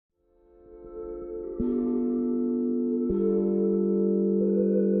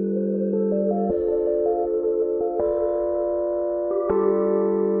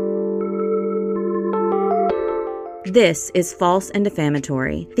This is False and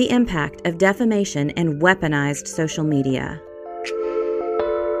Defamatory, the impact of defamation and weaponized social media.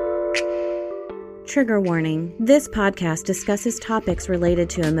 Trigger warning. This podcast discusses topics related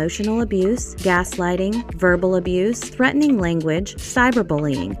to emotional abuse, gaslighting, verbal abuse, threatening language,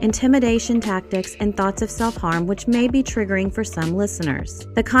 cyberbullying, intimidation tactics, and thoughts of self-harm which may be triggering for some listeners.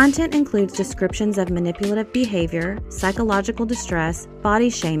 The content includes descriptions of manipulative behavior, psychological distress, body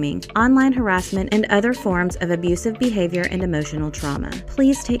shaming, online harassment, and other forms of abusive behavior and emotional trauma.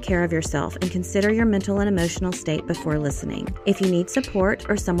 Please take care of yourself and consider your mental and emotional state before listening. If you need support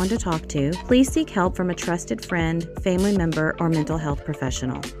or someone to talk to, please seek help from a trusted friend, family member, or mental health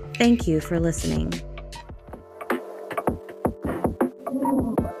professional. Thank you for listening.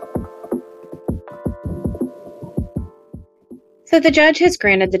 So the judge has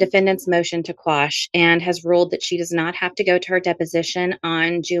granted the defendant's motion to quash and has ruled that she does not have to go to her deposition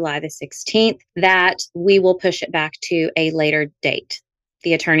on July the 16th, that we will push it back to a later date.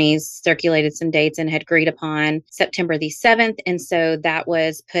 The attorneys circulated some dates and had agreed upon September the 7th. And so that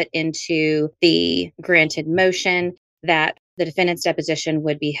was put into the granted motion that the defendant's deposition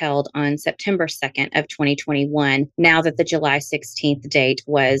would be held on September 2nd of 2021, now that the July 16th date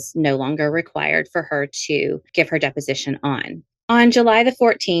was no longer required for her to give her deposition on. On July the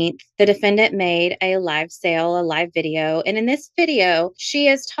 14th, the defendant made a live sale, a live video. And in this video, she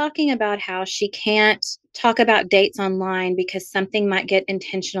is talking about how she can't talk about dates online because something might get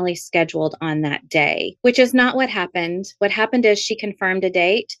intentionally scheduled on that day, which is not what happened. What happened is she confirmed a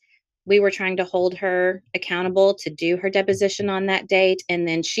date. We were trying to hold her accountable to do her deposition on that date. And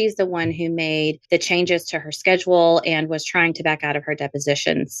then she's the one who made the changes to her schedule and was trying to back out of her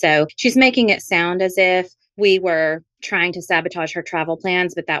deposition. So she's making it sound as if we were trying to sabotage her travel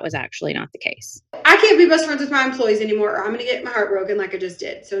plans, but that was actually not the case. I can't be best friends with my employees anymore, or I'm going to get my heart broken like I just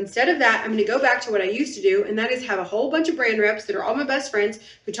did. So instead of that, I'm going to go back to what I used to do, and that is have a whole bunch of brand reps that are all my best friends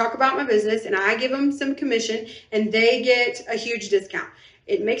who talk about my business, and I give them some commission, and they get a huge discount.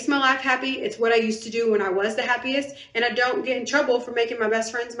 It makes my life happy. It's what I used to do when I was the happiest, and I don't get in trouble for making my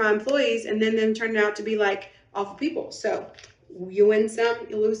best friends my employees and then them turning out to be like awful people. So you win some,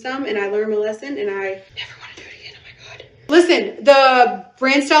 you lose some, and I learned my lesson, and I never want to do it again. Oh my God. Listen, the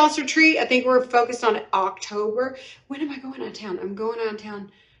brand stylist retreat, I think we're focused on October. When am I going out of town? I'm going out of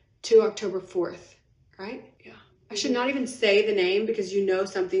town to October 4th, right? Yeah. I should not even say the name because you know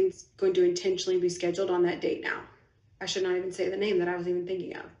something's going to intentionally be scheduled on that date now. I should not even say the name that I was even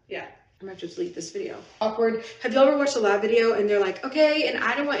thinking of. Yeah. I'm gonna have to delete this video. Awkward. Have y'all ever watched a live video and they're like, okay, and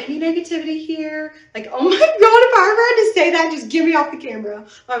I don't want any negativity here. Like, oh my God, if I ever had to say that, just get me off the camera.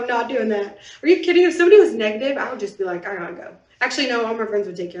 I'm not doing that. Are you kidding? If somebody was negative, I would just be like, I gotta go. Actually, no, all my friends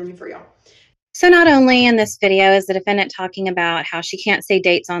would take care of me for y'all. So not only in this video is the defendant talking about how she can't say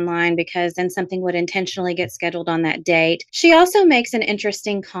dates online because then something would intentionally get scheduled on that date, she also makes an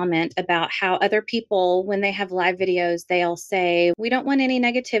interesting comment about how other people, when they have live videos, they'll say, we don't want any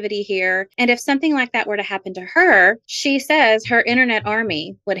negativity here. And if something like that were to happen to her, she says her internet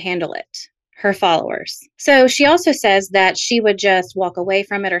army would handle it. Her followers. So she also says that she would just walk away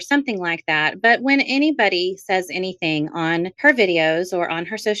from it or something like that. But when anybody says anything on her videos or on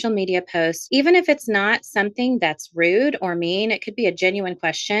her social media posts, even if it's not something that's rude or mean, it could be a genuine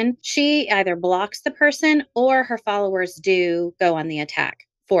question, she either blocks the person or her followers do go on the attack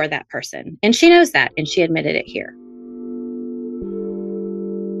for that person. And she knows that, and she admitted it here.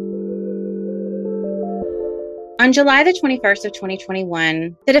 On July the 21st of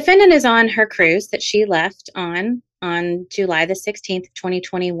 2021, the defendant is on her cruise that she left on July the 16th,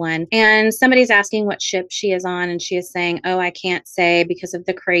 2021. And somebody's asking what ship she is on. And she is saying, oh, I can't say because of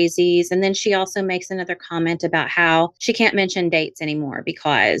the crazies. And then she also makes another comment about how she can't mention dates anymore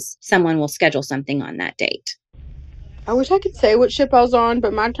because someone will schedule something on that date. I wish I could say what ship I was on,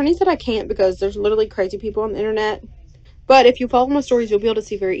 but my attorney said I can't because there's literally crazy people on the internet. But if you follow my stories, you'll be able to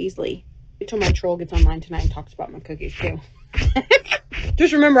see very easily. Until my troll gets online tonight and talks about my cookies too.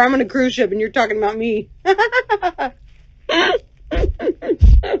 Just remember, I'm on a cruise ship and you're talking about me.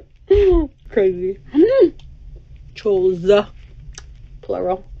 Crazy. Trolls.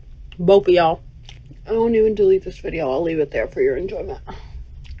 Plural. Both of y'all. I won't even delete this video. I'll leave it there for your enjoyment.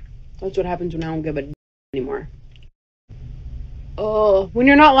 That's what happens when I don't give a anymore. Oh, when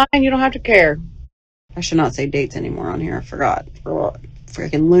you're not lying, you don't have to care. I should not say dates anymore on here. I forgot.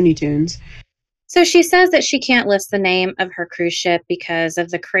 Freaking Looney Tunes. So she says that she can't list the name of her cruise ship because of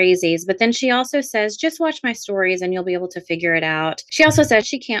the crazies, but then she also says, just watch my stories and you'll be able to figure it out. She also says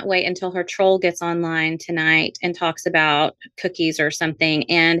she can't wait until her troll gets online tonight and talks about cookies or something.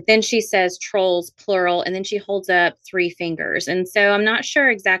 And then she says trolls, plural, and then she holds up three fingers. And so I'm not sure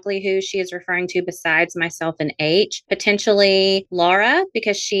exactly who she is referring to besides myself and H. Potentially Laura,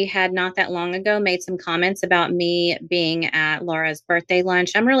 because she had not that long ago made some comments about me being at Laura's birthday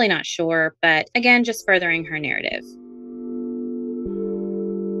lunch. I'm really not sure, but again, just furthering her narrative.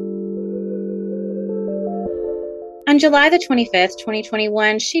 On July the 25th,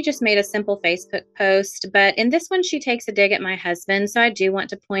 2021, she just made a simple Facebook post, but in this one, she takes a dig at my husband, so I do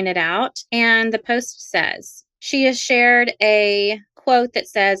want to point it out. And the post says, she has shared a quote that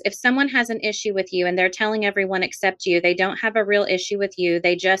says, if someone has an issue with you and they're telling everyone except you, they don't have a real issue with you.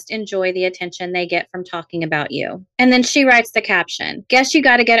 They just enjoy the attention they get from talking about you. And then she writes the caption, guess you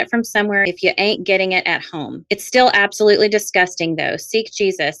got to get it from somewhere if you ain't getting it at home. It's still absolutely disgusting though. Seek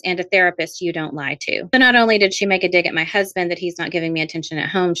Jesus and a therapist you don't lie to. So not only did she make a dig at my husband that he's not giving me attention at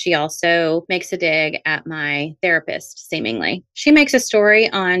home, she also makes a dig at my therapist, seemingly. She makes a story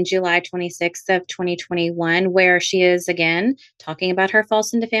on July 26th of 2021 where she is again talking about her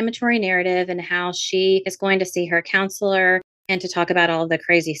false and defamatory narrative and how she is going to see her counselor and to talk about all of the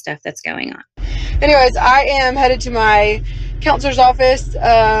crazy stuff that's going on. Anyways, I am headed to my counselor's office.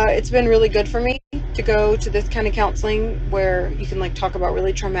 It's been really good for me to go to this kind of counseling where you can like talk about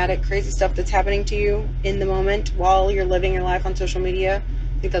really traumatic, crazy stuff that's happening to you in the moment while you're living your life on social media.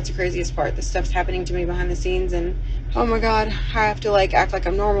 I think that's the craziest part. This stuff's happening to me behind the scenes and oh my God, I have to like act like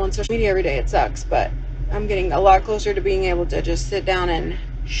I'm normal on social media every day. It sucks, but I'm getting a lot closer to being able to just sit down and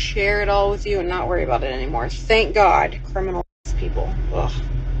share it all with you and not worry about it anymore. Thank God, criminal people. Ugh,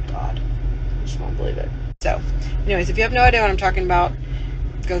 God. I just won't believe it. So, anyways, if you have no idea what I'm talking about,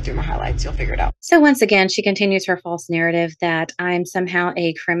 go through my highlights. You'll figure it out. So once again, she continues her false narrative that I'm somehow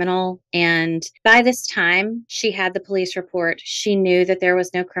a criminal. And by this time, she had the police report. She knew that there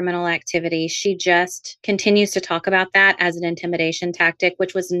was no criminal activity. She just continues to talk about that as an intimidation tactic,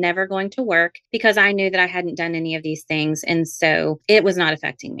 which was never going to work because I knew that I hadn't done any of these things. And so it was not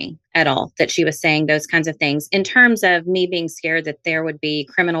affecting me at all that she was saying those kinds of things in terms of me being scared that there would be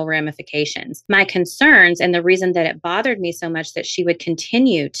criminal ramifications. My concerns and the reason that it bothered me so much that she would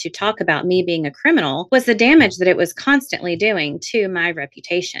continue to talk about me being a criminal was the damage that it was constantly doing to my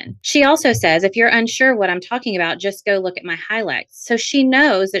reputation. She also says, if you're unsure what I'm talking about, just go look at my highlights. So she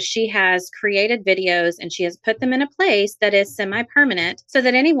knows that she has created videos and she has put them in a place that is semi-permanent so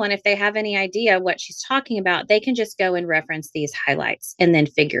that anyone, if they have any idea what she's talking about, they can just go and reference these highlights and then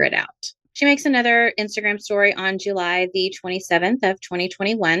figure it out. She makes another Instagram story on July the 27th of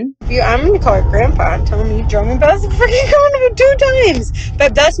 2021. I'm going to call her grandpa and tell him you drove me past the freaking corner 2 times.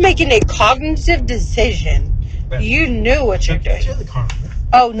 But that's making a cognitive decision. You knew what you're doing.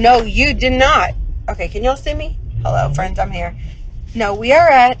 Oh, no, you did not. Okay, can y'all see me? Hello, friends, I'm here. No, we are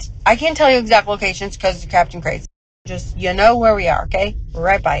at, I can't tell you exact locations because of Captain Crazy. Just, you know where we are, okay? We're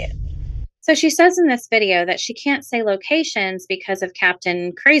right by it. So she says in this video that she can't say locations because of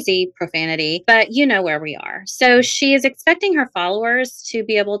Captain Crazy profanity, but you know where we are. So she is expecting her followers to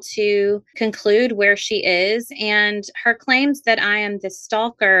be able to conclude where she is. And her claims that I am this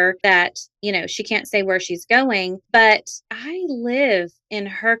stalker that, you know, she can't say where she's going, but I live in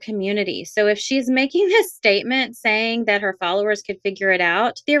her community. So if she's making this statement saying that her followers could figure it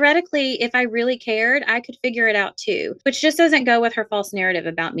out, theoretically, if I really cared, I could figure it out too, which just doesn't go with her false narrative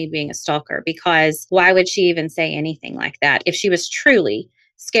about me being a stalker, because why would she even say anything like that if she was truly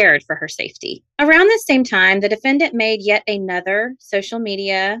scared for her safety? Around the same time, the defendant made yet another social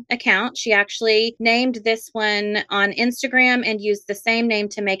media account. She actually named this one on Instagram and used the same name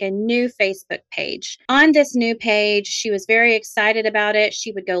to make a new Facebook page. On this new page, she was very excited about it.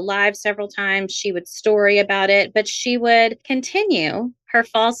 She would go live several times. She would story about it, but she would continue her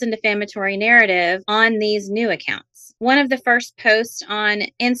false and defamatory narrative on these new accounts. One of the first posts on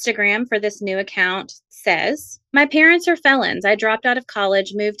Instagram for this new account says, "My parents are felons. I dropped out of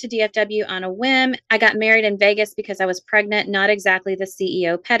college, moved to DFW on a whim. I got married in Vegas because I was pregnant, not exactly the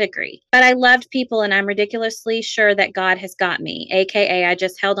CEO pedigree. But I loved people and I'm ridiculously sure that God has got me, aka I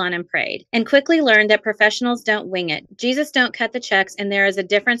just held on and prayed. And quickly learned that professionals don't wing it. Jesus don't cut the checks and there is a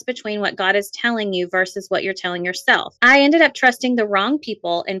difference between what God is telling you versus what you're telling yourself. I ended up trusting the wrong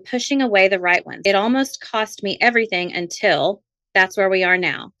people and pushing away the right ones. It almost cost me everything until That's where we are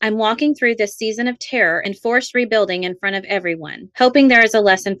now. I'm walking through this season of terror and forced rebuilding in front of everyone, hoping there is a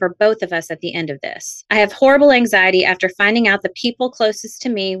lesson for both of us at the end of this. I have horrible anxiety after finding out the people closest to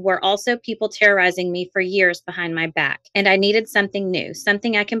me were also people terrorizing me for years behind my back, and I needed something new,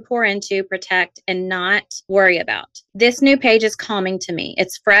 something I can pour into, protect, and not worry about. This new page is calming to me.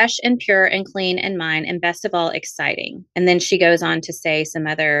 It's fresh and pure and clean and mine, and best of all, exciting. And then she goes on to say some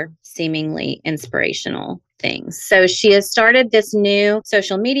other seemingly inspirational things. So she has started this new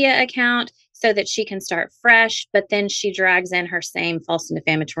social media account so that she can start fresh, but then she drags in her same false and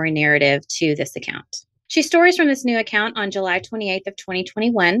defamatory narrative to this account. She stories from this new account on July 28th of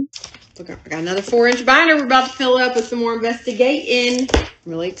 2021. Look, I got another 4-inch binder we're about to fill up with some more investigating. I'm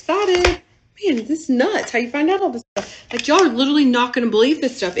really excited. Man, this is nuts how you find out all this stuff. Like, y'all are literally not going to believe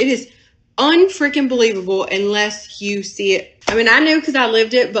this stuff. It is unfreaking believable unless you see it. I mean, I knew because I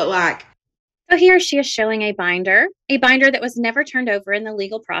lived it, but like, so here she is showing a binder that was never turned over in the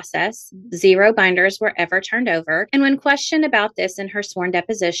legal process. 0 binders were ever turned over. And when questioned about this in her sworn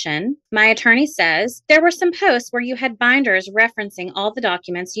deposition, my attorney says, there were some posts where you had binders referencing all the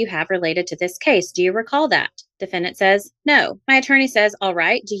documents you have related to this case. Do you recall that? Defendant says, no. My attorney says, all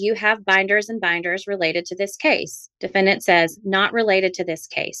right, do you have binders and binders related to this case? Defendant says, not related to this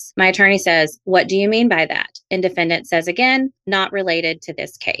case. My attorney says, what do you mean by that? And defendant says again, not related to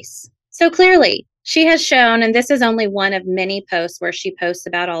this case. So clearly, she has shown, and this is only one of many posts where she posts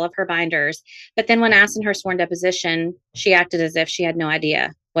about all of her binders, but then when asked in her sworn deposition, she acted as if she had no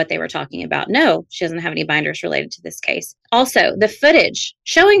idea what they were talking about. No, she doesn't have any binders related to this case. Also, the footage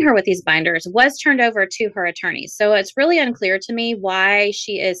showing her with these binders was turned over to her attorney. So it's really unclear to me why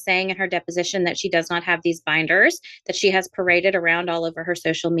she is saying in her deposition that she does not have these binders, that she has paraded around all over her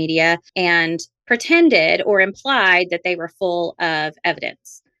social media and pretended or implied that they were full of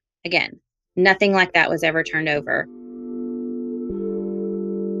evidence. Again, nothing like that was ever turned over.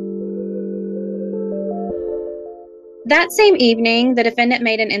 That same evening, the defendant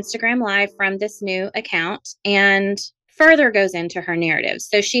made an Instagram Live from this new account and further goes into her narrative.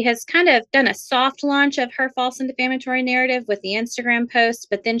 So she has kind of done a soft launch of her false and defamatory narrative with the Instagram post,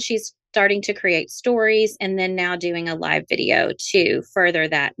 but then she's starting to create stories and then now doing a live video to further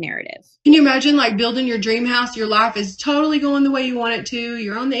that narrative. Can you imagine like building your dream house? Your life is totally going the way you want it to.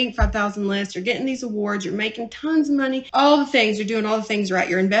 You're on the Inc. 5000 list. You're getting these awards. You're making tons of money. All the things. You're doing all the things right.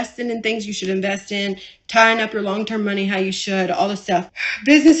 You're investing in things you should invest in. Tying up your long-term money how you should. All the stuff.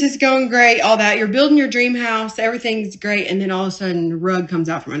 Business is going great. All that. You're building your dream house. Everything's great. And then all of a sudden, the rug comes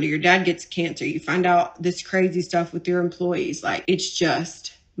out from under. Your dad gets cancer. You find out this crazy stuff with your employees. Like, it's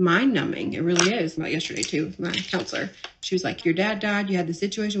just mind-numbing. It really is. About yesterday too with my counselor, she was like, your dad died, you had the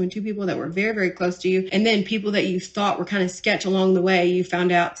situation with 2 people that were very, very close to you, and then people that you thought were kind of sketch along the way, you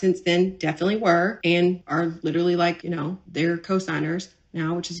found out since then definitely were and are literally like, you know, they're co-signers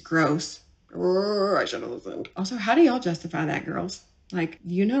now, which is gross. I should have listened. Also, how do y'all justify that, girls? Like,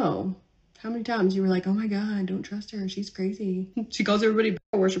 you know, how many times you were like, oh my God, don't trust her, she's crazy, she calls everybody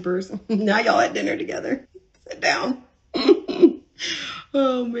worshipers. Now y'all at dinner together. Sit down.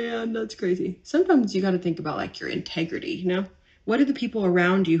 Oh man, that's crazy. Sometimes you got to think about like your integrity, you know? What do the people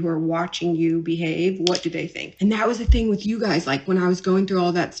around you who are watching you behave? What do they think? And that was the thing with you guys. Like when I was going through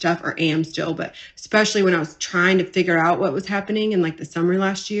all that stuff, or am still, but especially when I was trying to figure out what was happening in like the summer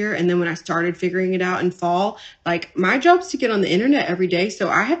last year. And then when I started figuring it out in fall, like my job's to get on the internet every day. So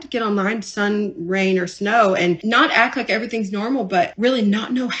I have to get online, sun, rain, or snow, and not act like everything's normal, but really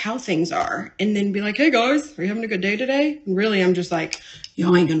not know how things are. And then be like, hey guys, are you having a good day today? And really, I'm just like,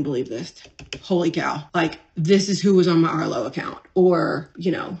 y'all ain't gonna believe this. Holy cow. Like, this is who was on my Arlo account, or,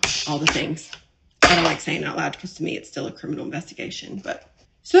 you know, all the things. I don't like saying out loud because to me it's still a criminal investigation, but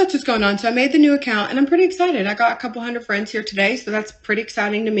so that's what's going on. So I made the new account and I'm pretty excited. I got a couple hundred friends here today, so that's pretty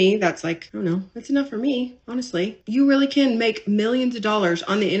exciting to me. That's like, I don't know, that's enough for me, honestly. You really can make millions of dollars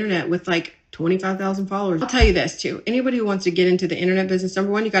on the internet with like 25,000 followers. I'll tell you this too. Anybody who wants to get into the internet business,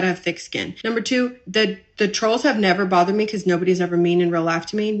 number 1, you got to have thick skin. Number 2, the trolls have never bothered me because nobody's ever mean in real life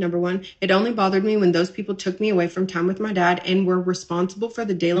to me. Number 1, it only bothered me when those people took me away from time with my dad and were responsible for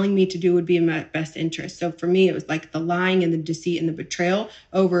the telling me to do would be in my best interest. So for me, it was like the lying and the deceit and the betrayal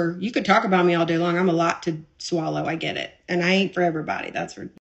over, you could talk about me all day long. I'm a lot to swallow. I get it. And I ain't for everybody. That's for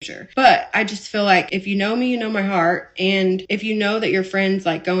sure. But I just feel like if you know me, you know my heart. And if you know that your friend's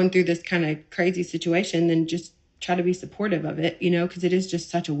like going through this kind of crazy situation, then just try to be supportive of it, you know, because it is just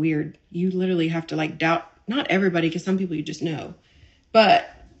such a weird, you literally have to like doubt, not everybody, because some people you just know. But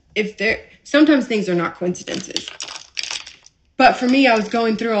if sometimes things are not coincidences. But for me, I was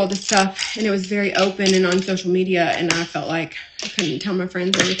going through all this stuff and it was very open and on social media. And I felt like I couldn't tell my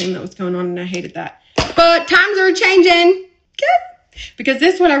friends everything that was going on and I hated that. But times are changing. Because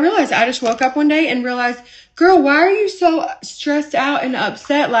this is what I realized. I just woke up one day and realized, girl, why are you so stressed out and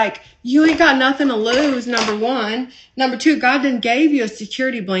upset? Like, you ain't got nothing to lose, number one. Number two, God done gave you a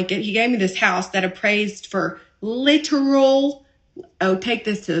security blanket. He gave me this house that appraised for literal, oh, take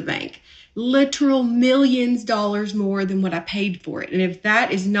this to the bank, literal millions dollars more than what I paid for it. And if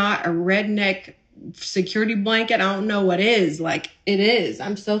that is not a redneck security blanket, I don't know what is. Like, it is.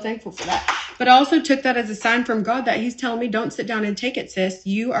 I'm so thankful for that. But I also took that as a sign from God that he's telling me, don't sit down and take it, sis.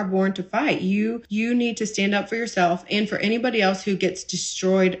 You are born to fight. You need to stand up for yourself and for anybody else who gets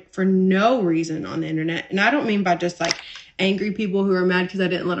destroyed for no reason on the internet. And I don't mean by just like angry people who are mad because I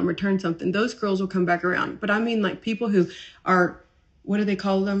didn't let them return something. Those girls will come back around. But I mean like people who are, what do they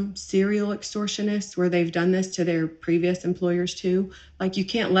call them? Serial extortionists, where they've done this to their previous employers too. Like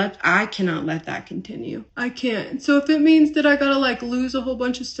I cannot let that continue. I can't. So if it means that I gotta like lose a whole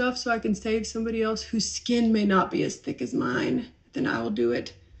bunch of stuff so I can save somebody else whose skin may not be as thick as mine, then I will do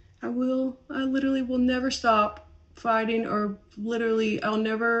it. I will. I literally will never stop fighting, or literally I'll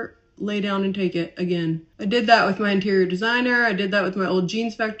never lay down and take it again. I did that with my interior designer. I did that with my old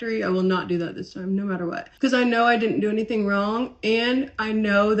jeans factory. I will not do that this time, no matter what. Because I know I didn't do anything wrong, and I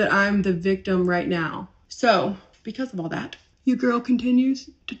know that I'm the victim right now. So, because of all that, your girl continues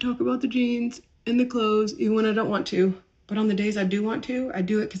to talk about the jeans and the clothes, even when I don't want to. But on the days I do want to, I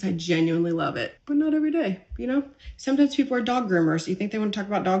do it because I genuinely love it. But not every day, you know? Sometimes people are dog groomers. You think they want to talk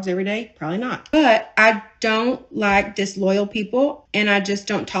about dogs every day? Probably not. But I don't like disloyal people, and I just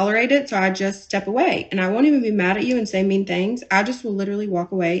don't tolerate it, so I just step away. And I won't even be mad at you and say mean things. I just will literally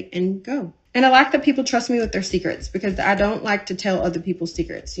walk away and go. And I like that people trust me with their secrets, because I don't like to tell other people's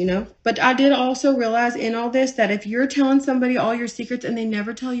secrets, you know? But I did also realize in all this that if you're telling somebody all your secrets and they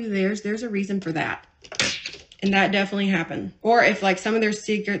never tell you theirs, there's a reason for that. And that definitely happened. Or if like some of their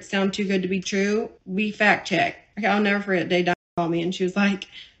secrets sound too good to be true, we fact check. Okay, I'll never forget, they called me and she was like,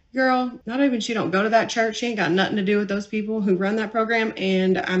 girl, not even she don't go to that church. She ain't got nothing to do with those people who run that program.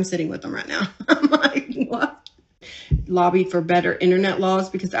 And I'm sitting with them right now. I'm like, what? Lobbied for better internet laws,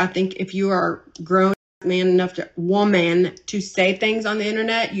 because I think if you are grown woman to say things on the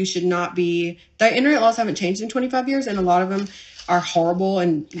internet, you should not be. The internet laws haven't changed in 25 years, and a lot of them are horrible,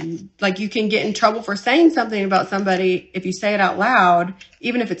 and like you can get in trouble for saying something about somebody if you say it out loud,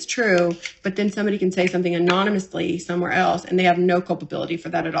 even if it's true, but then somebody can say something anonymously somewhere else and they have no culpability for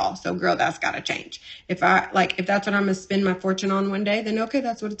that at all. So girl, that's got to change. If that's what I'm gonna spend my fortune on one day, then okay,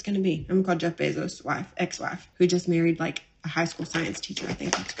 that's what it's gonna be. I'm gonna call Jeff Bezos' ex-wife, who just married like a high school science teacher. I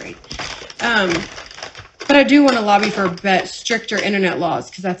think that's great. But I do want to lobby for stricter internet laws,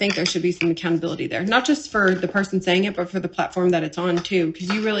 because I think there should be some accountability there. Not just for the person saying it, but for the platform that it's on too. Because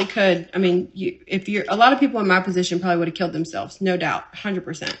you really could, I mean, a lot of people in my position probably would have killed themselves. No doubt,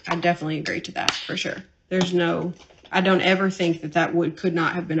 100%. I definitely agree to that for sure. I don't ever think that could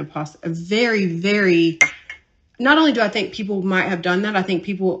not have been a very, very, not only do I think people might have done that, I think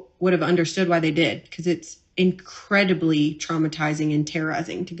people would have understood why they did. Because it's incredibly traumatizing and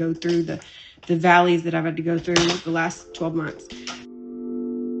terrorizing to go through the valleys that I've had to go through the last 12 months.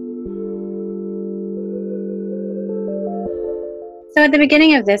 So at the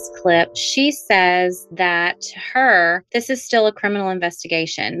beginning of this clip, she says that to her, this is still a criminal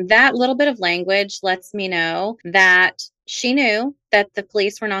investigation. That little bit of language lets me know that she knew that the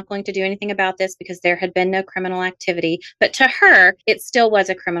police were not going to do anything about this because there had been no criminal activity. But to her, it still was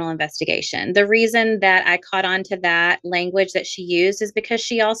a criminal investigation. The reason that I caught on to that language that she used is because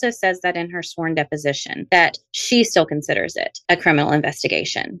she also says that in her sworn deposition, that she still considers it a criminal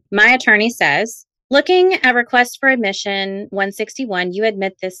investigation. My attorney says, looking at request for admission 161, you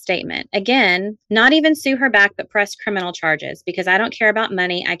admit this statement. Again, not even sue her back, but press criminal charges, because I don't care about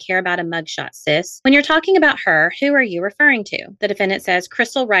money. I care about a mugshot, sis. When you're talking about her, who are you referring to? The defendant says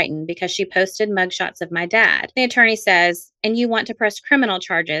Crystal Wrighton, because she posted mugshots of my dad. The attorney says, and you want to press criminal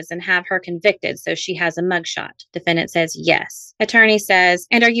charges and have her convicted so she has a mugshot. Defendant says, yes. Attorney says,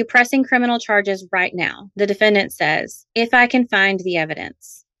 and are you pressing criminal charges right now? The defendant says, if I can find the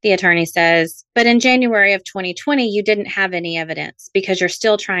evidence. The attorney says, but in January of 2020, you didn't have any evidence because you're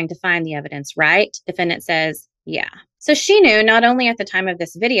still trying to find the evidence, right? Defendant says, yeah. So she knew not only at the time of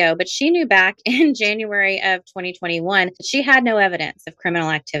this video, but she knew back in January of 2021 that she had no evidence of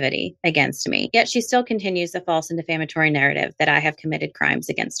criminal activity against me. Yet she still continues the false and defamatory narrative that I have committed crimes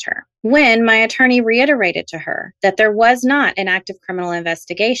against her. When my attorney reiterated to her that there was not an active criminal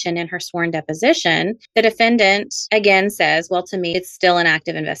investigation in her sworn deposition, the defendant again says, well, to me, it's still an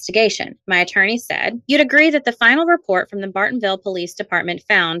active investigation. My attorney said, you'd agree that the final report from the Bartonville Police Department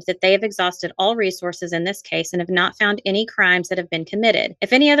found that they have exhausted all resources in this case and have not found found any crimes that have been committed.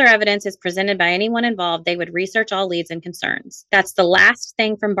 If any other evidence is presented by anyone involved, they would research all leads and concerns. That's the last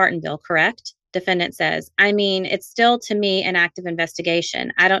thing from Bartonville, correct? Defendant says, I mean, it's still to me an active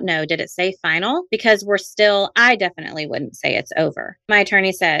investigation. I don't know. Did it say final? Because I definitely wouldn't say it's over. My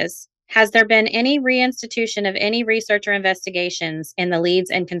attorney says, has there been any reinstitution of any research or investigations in the leads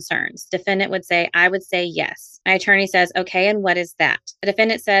and concerns? Defendant would say, I would say yes. My attorney says, okay, and what is that? The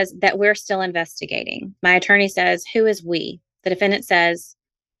defendant says that we're still investigating. My attorney says, who is we? The defendant says,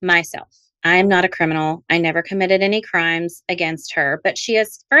 myself. I am not a criminal. I never committed any crimes against her, but she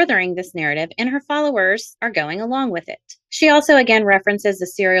is furthering this narrative and her followers are going along with it. She also again references the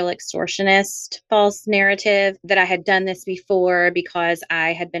serial extortionist false narrative that I had done this before because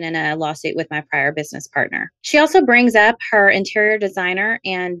I had been in a lawsuit with my prior business partner. She also brings up her interior designer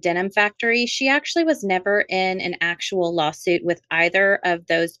and denim factory. She actually was never in an actual lawsuit with either of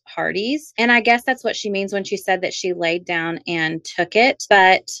those parties. And I guess that's what she means when she said that she laid down and took it.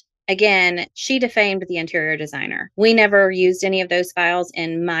 But again, she defamed the interior designer. We never used any of those files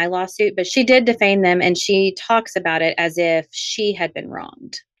in my lawsuit, but she did defame them and she talks about it as if she had been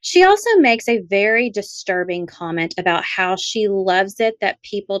wronged. She also makes a very disturbing comment about how she loves it that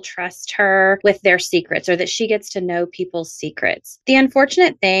people trust her with their secrets or that she gets to know people's secrets. The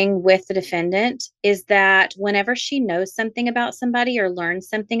unfortunate thing with the defendant is that whenever she knows something about somebody or learns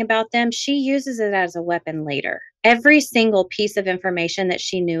something about them, she uses it as a weapon later. Every single piece of information that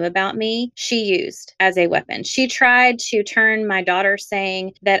she knew about me, she used as a weapon. She tried to turn my daughter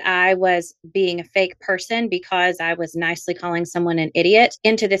saying that I was being a fake person because I was nicely calling someone an idiot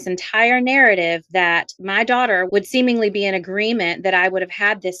into this entire narrative that my daughter would seemingly be in agreement that I would have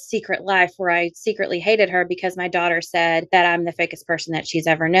had this secret life where I secretly hated her because my daughter said that I'm the fakest person that she's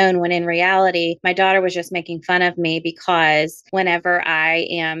ever known, when in reality, my daughter was just making fun of me because whenever I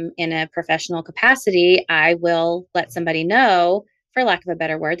am in a professional capacity, I will let somebody know, for lack of a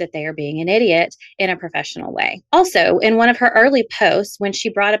better word, that they are being an idiot in a professional way. Also, in one of her early posts, when she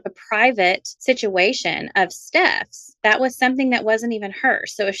brought up a private situation of Steph's, that was something that wasn't even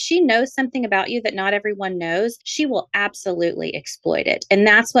hers. So if she knows something about you that not everyone knows, she will absolutely exploit it. And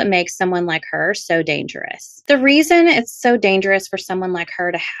that's what makes someone like her so dangerous. The reason it's so dangerous for someone like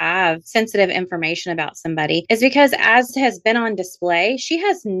her to have sensitive information about somebody is because, as has been on display, she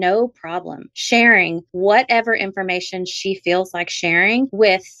has no problem sharing whatever information she feels like sharing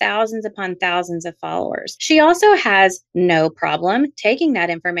with thousands upon thousands of followers. She also has no problem taking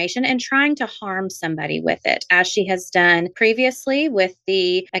that information and trying to harm somebody with it, as she has done previously with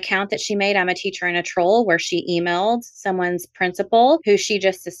the account that she made, I'm a Teacher and a Troll, where she emailed someone's principal who she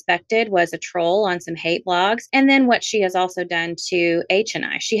just suspected was a troll on some hate blogs. And then what she has also done to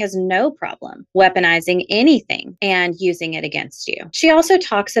H&I. She has no problem weaponizing anything and using it against you. She also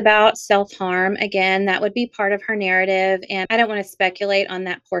talks about self-harm. Again, that would be part of her narrative. And I don't want to speculate on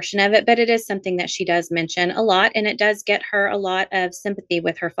that portion of it, but it is something that she does mention a lot. And it does get her a lot of sympathy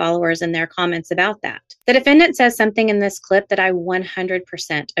with her followers and their comments about that. The defendant says something in this clip that I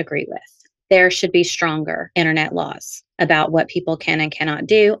 100% agree with. There should be stronger internet laws about what people can and cannot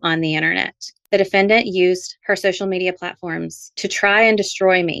do on the internet. The defendant used her social media platforms to try and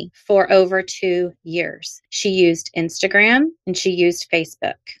destroy me for over 2 years. She used Instagram and she used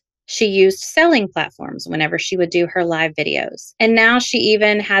Facebook. She used selling platforms whenever she would do her live videos. And now she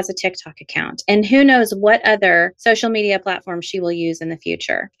even has a TikTok account. And who knows what other social media platform she will use in the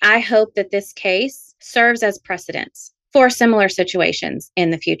future. I hope that this case serves as precedence for similar situations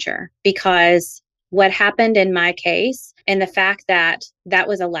in the future, because what happened in my case and the fact that that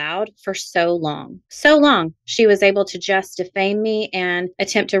was allowed for so long, she was able to just defame me and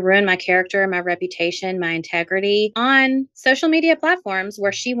attempt to ruin my character, my reputation, my integrity on social media platforms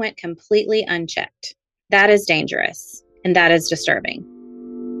where she went completely unchecked. That is dangerous and that is disturbing.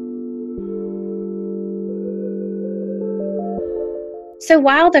 So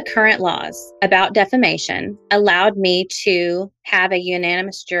while the current laws about defamation allowed me to have a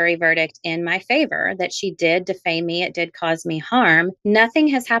unanimous jury verdict in my favor that she did defame me, it did cause me harm, nothing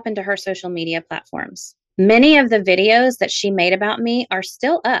has happened to her social media platforms. Many of the videos that she made about me are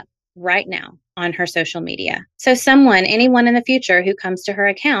still up right now on her social media. So anyone in the future who comes to her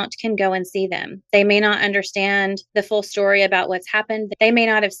account can go and see them. They may not understand the full story about what's happened. They may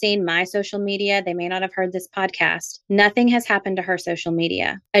not have seen my social media. They may not have heard this podcast. Nothing has happened to her social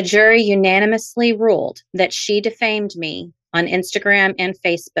media. A jury unanimously ruled that she defamed me on Instagram and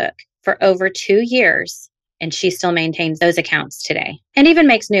Facebook for over 2 years, and she still maintains those accounts today and even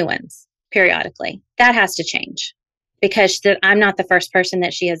makes new ones periodically. That has to change, because I'm not the first person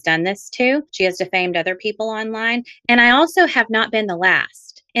that she has done this to. She has defamed other people online. And I also have not been the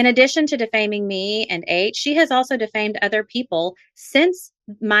last. In addition to defaming me and H, she has also defamed other people since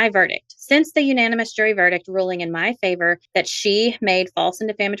my verdict, since the unanimous jury verdict ruling in my favor that she made false and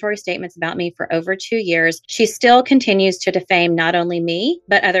defamatory statements about me for over 2 years. She still continues to defame not only me,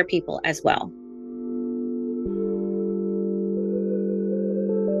 but other people as well.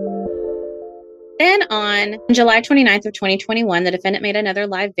 Then on July 29th of 2021, the defendant made another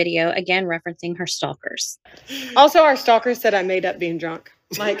live video, again referencing her stalkers. Also, our stalkers said I made up being drunk.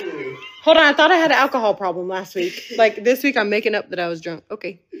 Like, hold on, I thought I had an alcohol problem last week. Like, this week I'm making up that I was drunk.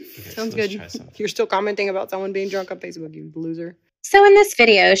 Okay, sounds good. You're still commenting about someone being drunk on Facebook, you loser. So in this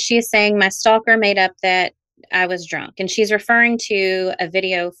video, she is saying my stalker made up that I was drunk. And she's referring to a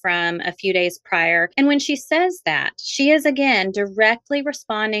video from a few days prior. And when she says that, she is again directly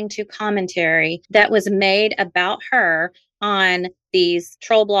responding to commentary that was made about her on these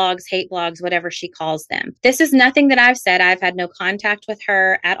troll blogs, hate blogs, whatever she calls them. This is nothing that I've said. I've had no contact with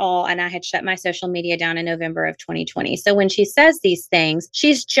her at all, and I had shut my social media down in November of 2020. So when she says these things,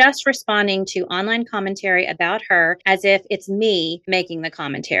 she's just responding to online commentary about her as if it's me making the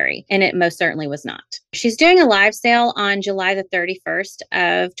commentary, and it most certainly was not. She's doing a live sale on July the 31st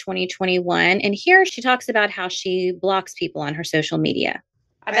of 2021, and here she talks about how she blocks people on her social media.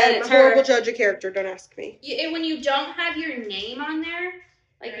 I bet it's a horrible judge of character. Don't ask me. When you don't have your name on there,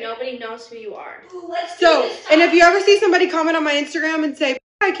 like nobody knows who you are. So, and if you ever see somebody comment on my Instagram and say,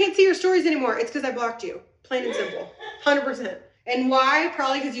 I can't see your stories anymore, it's because I blocked you. Plain and simple. 100%. And why?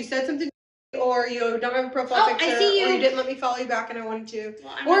 Probably because you said something, or you don't have a profile picture, I see you. Or you didn't let me follow you back and I wanted to.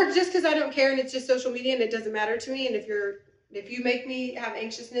 Well, or just because I don't care and it's just social media and it doesn't matter to me. And if you make me have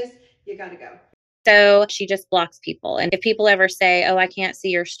anxiousness, you got to go. So she just blocks people. And if people ever say, oh, I can't see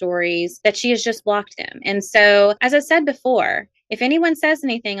your stories, that she has just blocked them. And so, as I said before, if anyone says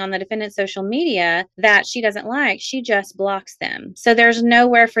anything on the defendant's social media that she doesn't like, she just blocks them. So there's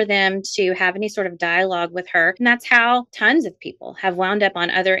nowhere for them to have any sort of dialogue with her. And that's how tons of people have wound up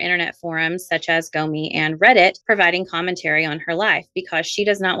on other internet forums, such as GoMe and Reddit, providing commentary on her life because she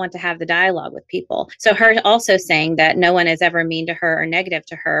does not want to have the dialogue with people. So her also saying that no one is ever mean to her or negative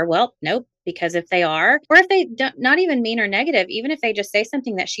to her, well, nope. Because if they are, or if they don't, not even mean or negative, even if they just say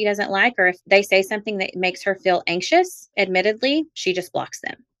something that she doesn't like, or if they say something that makes her feel anxious, admittedly, she just blocks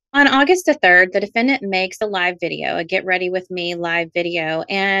them. On August the 3rd, the defendant makes a live video, a Get Ready With Me live video,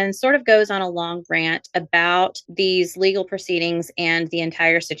 and sort of goes on a long rant about these legal proceedings and the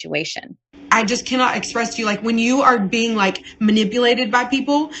entire situation. I just cannot express to you, like, when you are being, like, manipulated by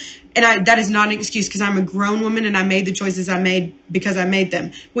people, and that is not an excuse because I'm a grown woman and I made the choices I made because I made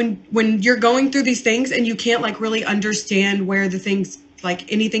them. When you're going through these things and you can't, like, really understand where the things, like,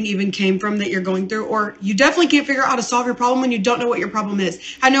 anything even came from that you're going through, or you definitely can't figure out how to solve your problem when you don't know what your problem is.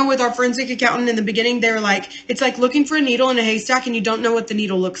 I know with our forensic accountant in the beginning, they were like, it's like looking for a needle in a haystack and you don't know what the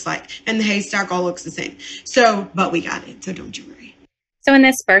needle looks like. And the haystack all looks the same. So, but we got it. So don't you worry. So in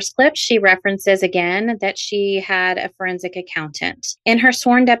this first clip, she references again that she had a forensic accountant. In her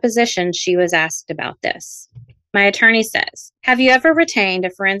sworn deposition, she was asked about this. My attorney says, have you ever retained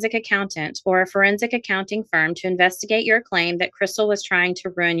a forensic accountant or a forensic accounting firm to investigate your claim that Crystal was trying to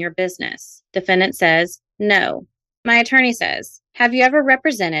ruin your business? Defendant says, no. My attorney says, have you ever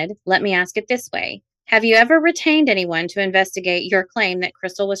represented, let me ask it this way, have you ever retained anyone to investigate your claim that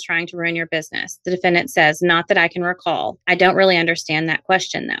Crystal was trying to ruin your business? The defendant says, not that I can recall. I don't really understand that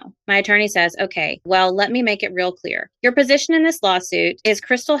question, though. My attorney says, okay, well, let me make it real clear. Your position in this lawsuit is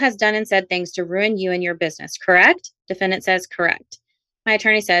Crystal has done and said things to ruin you and your business, correct? Defendant says, correct. My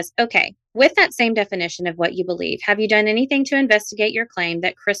attorney says, okay, with that same definition of what you believe, have you done anything to investigate your claim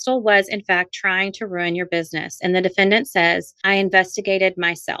that Crystal was, in fact, trying to ruin your business? And the defendant says, I investigated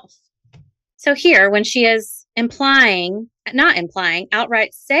myself. So here, when she is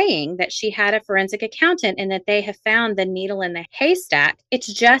outright saying that she had a forensic accountant and that they have found the needle in the haystack,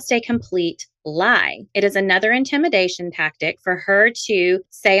 it's just a complete lie. It is another intimidation tactic for her to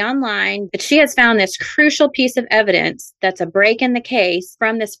say online that she has found this crucial piece of evidence that's a break in the case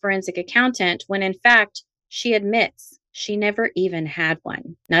from this forensic accountant, when in fact, she admits she never even had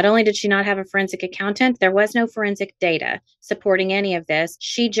one. Not only did she not have a forensic accountant, there was no forensic data supporting any of this.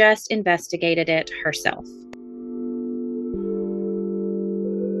 She just investigated it herself.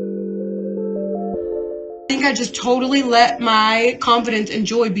 I think I just totally let my confidence and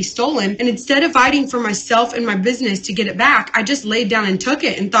joy be stolen. And instead of fighting for myself and my business to get it back, I just laid down and took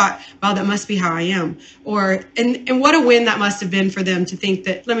it and thought, wow, that must be how I am. And what a win that must have been for them to think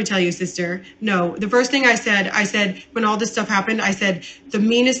that, let me tell you, sister, no. The first thing I said when all this stuff happened, I said the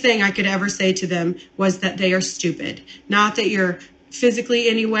meanest thing I could ever say to them was that they are stupid. Not that you're physically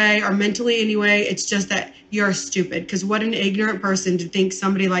anyway or mentally anyway. It's just that you're stupid, because what an ignorant person to think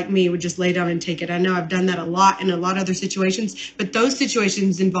somebody like me would just lay down and take it. I know I've done that a lot in a lot of other situations, but those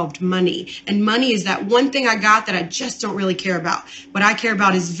situations involved money, and money is that one thing I got that I just don't really care about. What I care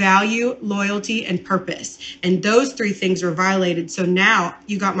about is value, loyalty, and purpose, and those three things were violated. So now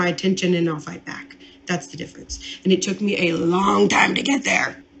you got my attention and I'll fight back. That's the difference, and it took me a long time to get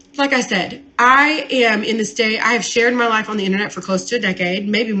there. Like I said, I am in the state, I have shared my life on the internet for close to a decade,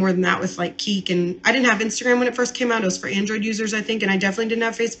 maybe more than that, with like Keek. And I didn't have Instagram when it first came out. It was for Android users, I think. And I definitely didn't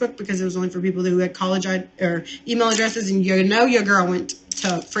have Facebook because it was only for people who had college or email addresses. And you know, your girl went to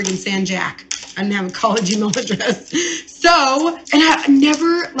friggin' San Jack. I didn't have a college email address. So, and I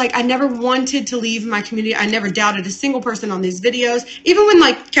never wanted to leave my community. I never doubted a single person on these videos. Even when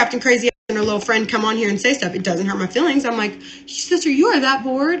like Captain Crazy and her little friend come on here and say stuff, it doesn't hurt my feelings. I'm like, sister, you are that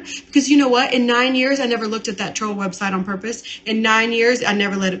bored? Because you know what? In 9 years, I never looked at that troll website on purpose. In 9 years, I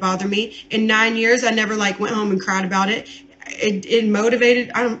never let it bother me. In 9 years, I never like went home and cried about it. It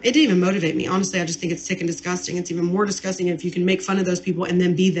motivated, it didn't even motivate me. Honestly, I just think it's sick and disgusting. It's even more disgusting if you can make fun of those people and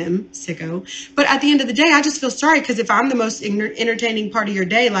then be them, sicko. But at the end of the day, I just feel sorry, because if I'm the most entertaining part of your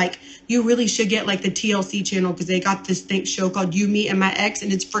day, like, you really should get like the TLC channel, because they got this show called You, Me, and My Ex,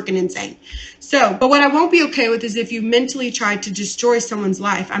 and it's freaking insane. So, but what I won't be okay with is if you mentally try to destroy someone's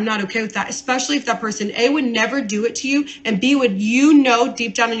life. I'm not okay with that, especially if that person, A, would never do it to you, and B, would, you know,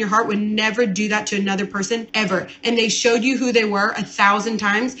 deep down in your heart, would never do that to another person ever. And they showed you who they were 1,000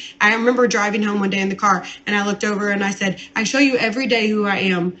 times. I remember driving home one day in the car, and I looked over and I said, I show you every day who I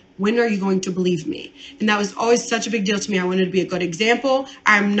am. When are you going to believe me? And that was always such a big deal to me. I wanted to be a good example.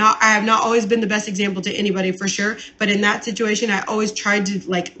 I have not always been the best example to anybody, for sure. But in that situation, I always tried to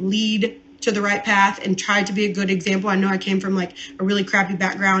like lead to the right path and tried to be a good example. I know I came from like a really crappy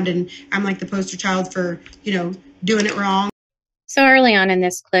background, and I'm like the poster child for, you know, doing it wrong. So early on in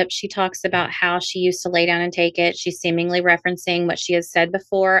this clip, she talks about how she used to lay down and take it. She's seemingly referencing what she has said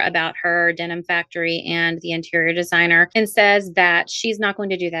before about her denim factory and the interior designer, and says that she's not going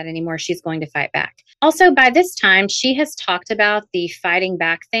to do that anymore. She's going to fight back. Also, by this time, she has talked about the fighting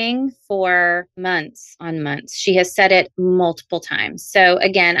back thing for months on months. She has said it multiple times. So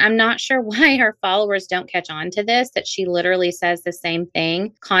again, I'm not sure why her followers don't catch on to this, that she literally says the same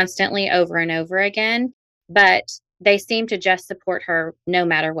thing constantly over and over again. But they seem to just support her no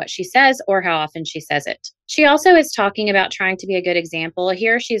matter what she says or how often she says it. She also is talking about trying to be a good example.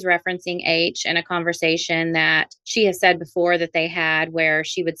 Here she's referencing H in a conversation that she has said before that they had, where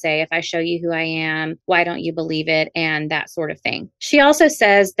she would say, if I show you who I am, why don't you believe it? And that sort of thing. She also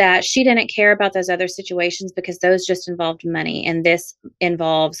says that she didn't care about those other situations because those just involved money. And this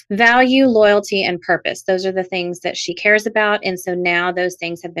involves value, loyalty, and purpose. Those are the things that she cares about. And so now those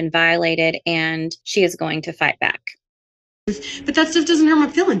things have been violated and she is going to fight back. But that stuff doesn't hurt my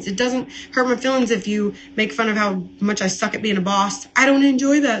feelings. It doesn't hurt my feelings if you make fun of how much I suck at being a boss. I don't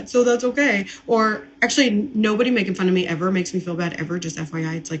enjoy that, so that's okay. Or actually, nobody making fun of me ever makes me feel bad ever. Just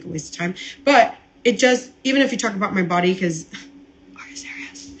FYI, it's like a waste of time. But it just, even if you talk about my body, because are you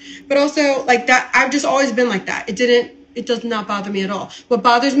serious? But also like that, I've just always been like that. It does not bother me at all. What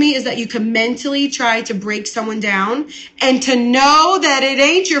bothers me is that you can mentally try to break someone down, and to know that it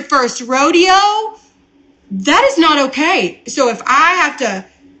ain't your first rodeo. That is not okay. So if I have to,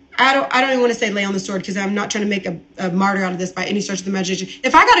 I don't even want to say lay on the sword, because I'm not trying to make a martyr out of this by any stretch of the imagination.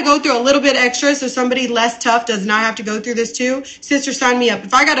 If I got to go through a little bit extra so somebody less tough does not have to go through this too, sister, sign me up.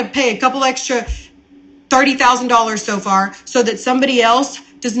 If I got to pay a couple extra $30,000 so far so that somebody else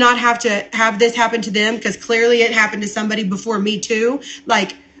does not have to have this happen to them, because clearly it happened to somebody before me too,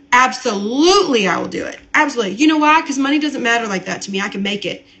 like, absolutely, I will do it. Absolutely. You know why? Because money doesn't matter like that to me. I can make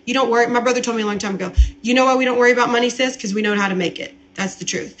it. You don't worry. My brother told me a long time ago, you know why we don't worry about money, sis? Because we know how to make it. That's the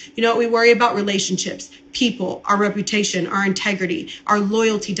truth. You know what we worry about? Relationships, people, our reputation, our integrity, our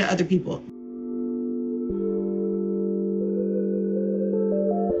loyalty to other people.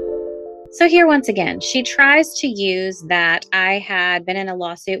 So here, once again, she tries to use that I had been in a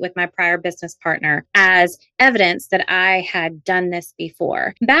lawsuit with my prior business partner as evidence that I had done this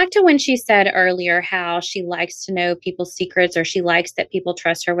before. Back to when she said earlier how she likes to know people's secrets, or she likes that people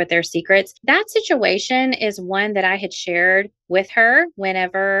trust her with their secrets. That situation is one that I had shared with her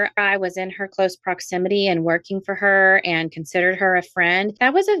whenever I was in her close proximity and working for her and considered her a friend.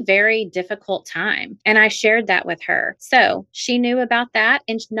 That was a very difficult time. And I shared that with her. So she knew about that.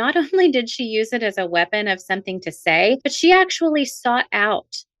 And not only did she use it as a weapon of something to say, but she actually sought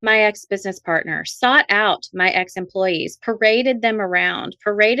out my ex business partner, sought out my ex employees, paraded around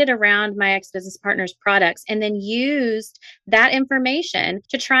my ex business partner's products, and then used that information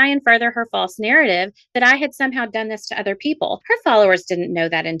to try and further her false narrative that I had somehow done this to other people. Her followers didn't know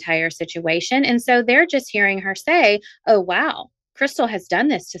that entire situation. And so they're just hearing her say, oh, wow, Crystal has done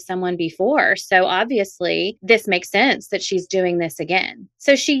this to someone before. So obviously, this makes sense that she's doing this again.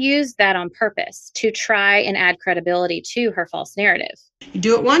 So she used that on purpose to try and add credibility to her false narrative. You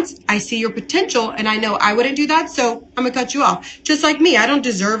do it once, I see your potential, and I know I wouldn't do that, so I'm gonna cut you off. Just like me, I don't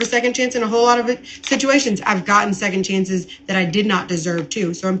deserve a second chance in a whole lot of situations. I've gotten second chances that I did not deserve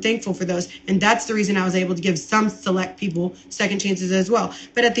too, so I'm thankful for those. And that's the reason I was able to give some select people second chances as well.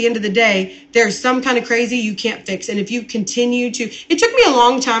 But at the end of the day, there's some kind of crazy you can't fix. And if you continue to, it took me a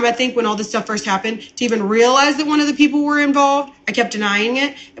long time, I think, when all this stuff first happened, to even realize that one of the people were involved. I kept denying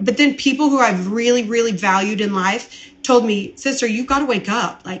it. But then people who I've really, really valued in life told me, sister, you got to wake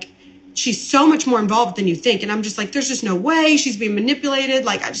up. Like, she's so much more involved than you think. And I'm just like, there's just no way she's being manipulated.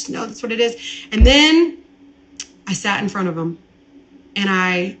 Like, I just know that's what it is. And then I sat in front of them, and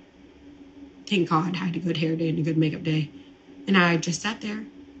I, thank God, I had a good hair day and a good makeup day. And I just sat there,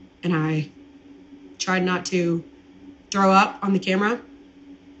 and I tried not to throw up on the camera.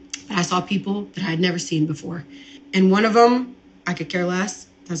 But I saw people that I had never seen before. And one of them, I could care less.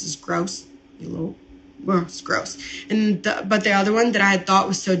 That's just gross. You little, well, it's gross. But the other one that I had thought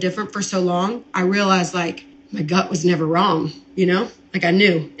was so different for so long, I realized, like, my gut was never wrong, you know? Like, I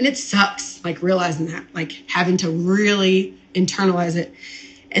knew. And it sucks, like, realizing that, like, having to really internalize it.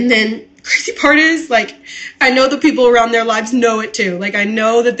 And then the crazy part is, like, I know the people around their lives know it too. Like, I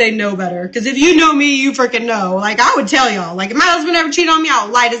know that they know better. Because if you know me, you freaking know. Like, I would tell y'all. Like, if my husband ever cheated on me, I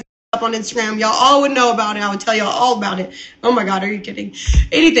would light his up on Instagram. Y'all all would know about it. I would tell y'all all about it. Oh my God, are you kidding?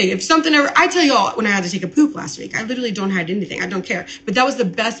 Anything. If something ever, I tell y'all when I had to take a poop last week, I literally don't hide anything. I don't care. But that was the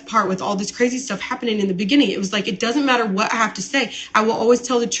best part with all this crazy stuff happening in the beginning. It was like, it doesn't matter what I have to say. I will always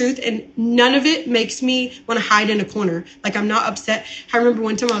tell the truth, and none of it makes me want to hide in a corner. Like, I'm not upset. I remember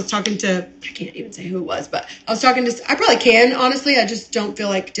one time I was talking to, I can't even say who it was, but I was talking to, I probably can, honestly. I just don't feel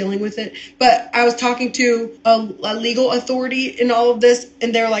like dealing with it. But I was talking to a legal authority in all of this,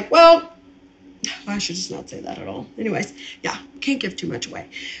 and they were like, well, I should just not say that at all. Anyways, yeah, can't give too much away.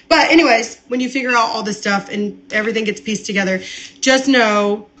 But anyways, when you figure out all this stuff and everything gets pieced together, just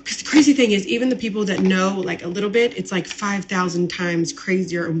know, because the crazy thing is, even the people that know like a little bit, it's like 5,000 times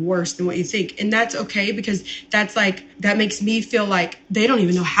crazier and worse than what you think. And that's okay, because that's like, that makes me feel like they don't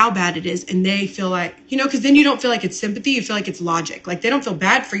even know how bad it is. And they feel like, you know, because then you don't feel like it's sympathy, you feel like it's logic. Like, they don't feel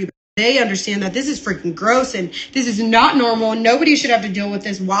bad for you. They understand that this is freaking gross and this is not normal. Nobody should have to deal with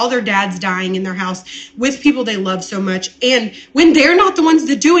this while their dad's dying in their house with people they love so much. And when they're not the ones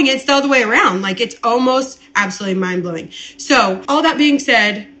that are doing it, it's the other way around. Like, it's almost absolutely mind-blowing. So all that being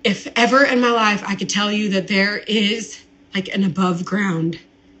said, if ever in my life I could tell you that there is like an above ground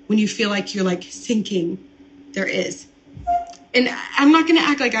when you feel like you're like sinking, there is. And I'm not going to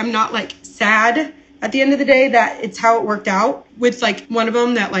act like I'm not like sad at the end of the day that it's how it worked out with like one of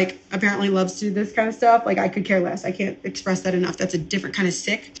them that like apparently loves to do this kind of stuff. Like, I could care less. I can't express that enough. That's a different kind of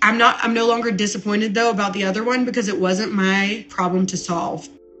sick. I'm no longer disappointed though about the other one, because it wasn't my problem to solve.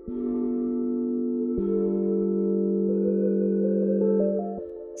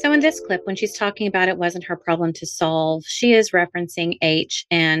 So in this clip, when she's talking about it wasn't her problem to solve, she is referencing H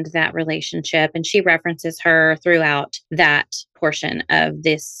and that relationship, and she references her throughout that portion of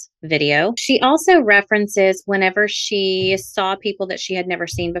this video. She also references whenever she saw people that she had never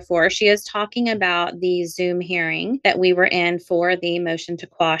seen before. She is talking about the Zoom hearing that we were in for the motion to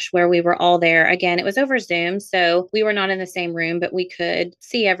quash, where we were all there. Again, it was over Zoom, so we were not in the same room, but we could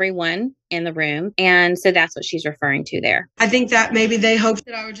see everyone in the room. And so that's what she's referring to there. I think that maybe they hoped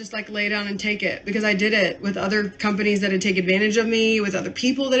that I would just like lay down and take it, because I did it with other companies that had taken advantage of me, with other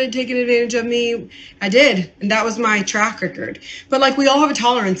people that had taken advantage of me. I did. And that was my track record. But like, we all have a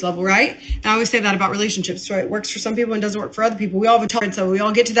tolerance level, right? And I always say that about relationships, right? It works for some people and doesn't work for other people. We all have a tolerance level. We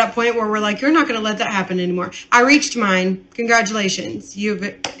all get to that point where we're like, you're not going to let that happen anymore. I reached mine. Congratulations.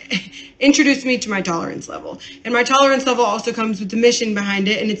 You've introduced me to my tolerance level. And my tolerance level also comes with the mission behind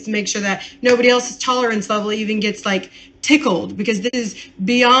it. And it's to make sure that nobody else's tolerance level even gets like tickled, because this is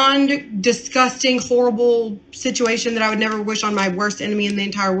beyond disgusting, horrible situation that I would never wish on my worst enemy in the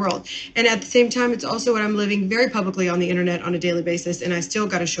entire world. And at the same time, it's also what I'm living very publicly on the internet on a daily basis. And I still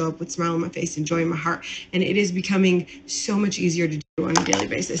got to show up with a smile on my face and joy in my heart. And it is becoming so much easier to do on a daily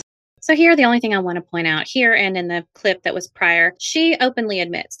basis. So here, the only thing I want to point out here and in the clip that was prior, she openly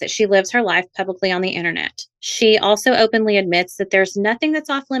admits that she lives her life publicly on the internet. She also openly admits that there's nothing that's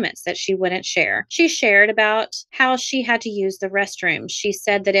off limits that she wouldn't share. She shared about how she had to use the restroom. She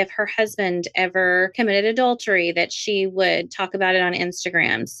said that if her husband ever committed adultery, that she would talk about it on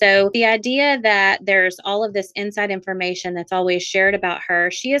Instagram. So the idea that there's all of this inside information that's always shared about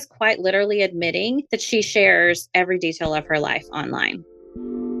her, she is quite literally admitting that she shares every detail of her life online.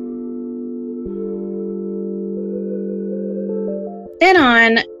 Then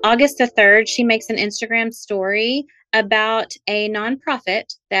on August the 3rd, she makes an Instagram story about a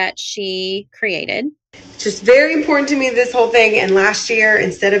nonprofit that she created. Just very important to me, this whole thing. And last year,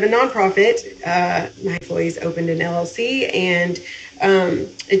 instead of a nonprofit, my employees opened an LLC, and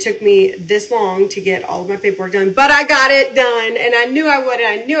it took me this long to get all of my paperwork done, but I got it done, and I knew I would,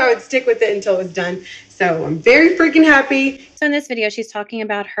 and I knew I would stick with it until it was done. So I'm very freaking happy. So in this video, she's talking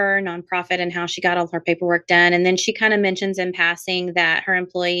about her nonprofit and how she got all her paperwork done. And then she kind of mentions in passing that her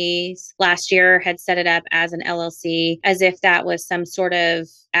employees last year had set it up as an LLC, as if that was some sort of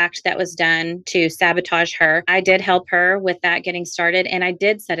act that was done to sabotage her. I did help her with that getting started, and I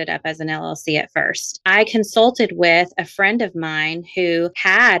did set it up as an LLC at first. I consulted with a friend of mine who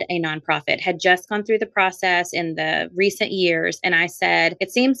had a nonprofit, had just gone through the process in the recent years. And I said,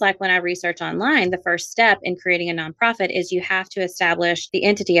 it seems like when I research online, the first step in creating a nonprofit is you have to establish the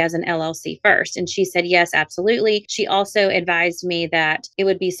entity as an LLC first. And she said, yes, absolutely. She also advised me that it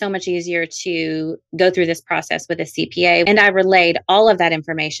would be so much easier to go through this process with a CPA. And I relayed all of that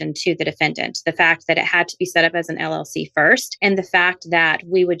information to the defendant, the fact that it had to be set up as an LLC first, and the fact that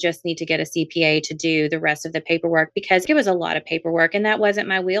we would just need to get a CPA to do the rest of the paperwork, because it was a lot of paperwork and that wasn't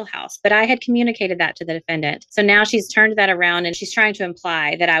my wheelhouse. But I had communicated that to the defendant. So now she's turned that around and she's trying to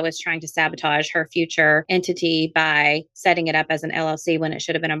imply that I was trying to sabotage her future entity by setting it up as an LLC when it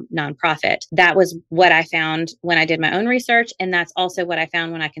should have been a nonprofit. That was what I found when I did my own research. And that's also what I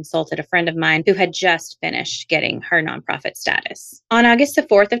found when I consulted a friend of mine who had just finished getting her nonprofit status. On August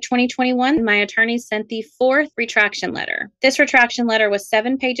the 4th of 2021, my attorney sent the fourth retraction letter. This retraction letter was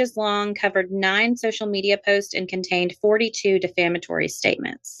 7 pages long, covered 9 social media posts, and contained 42 defamatory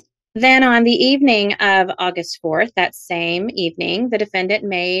statements. Then on the evening of August 4th, that same evening, the defendant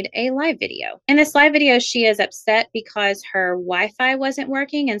made a live video. In this live video, she is upset because her Wi-Fi wasn't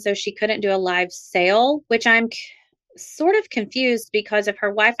working, and so she couldn't do a live sale, which I'm sort of confused, because if her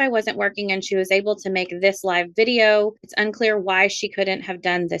Wi-Fi wasn't working and she was able to make this live video, it's unclear why she couldn't have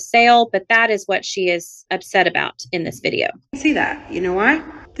done the sale, but that is what she is upset about in this video. See that? You know why?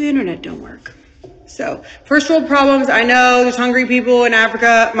 The internet don't work. So, first world problems. I know there's hungry people in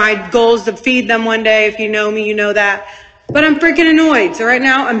Africa. My goal is to feed them one day. If you know me, you know that. But I'm freaking annoyed. So right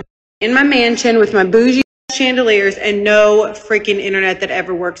now I'm in my mansion with my bougie chandeliers and no freaking internet that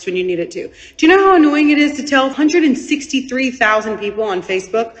ever works when you need it to. Do you know how annoying it is to tell 163,000 people on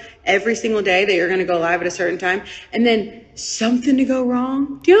Facebook every single day that you're going to go live at a certain time, and then something to go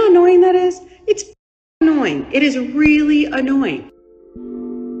wrong? Do you know how annoying that is? It's annoying. It is really annoying.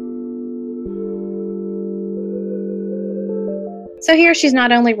 So here she's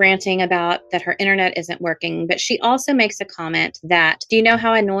not only ranting about that her internet isn't working, but she also makes a comment that, do you know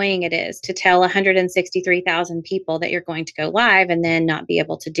how annoying it is to tell 163,000 people that you're going to go live and then not be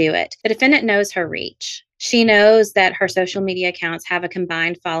able to do it? The defendant knows her reach. She knows that her social media accounts have a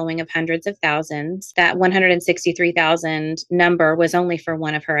combined following of hundreds of thousands. That 163,000 number was only for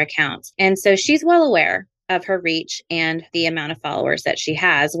one of her accounts. And so she's well aware of her reach and the amount of followers that she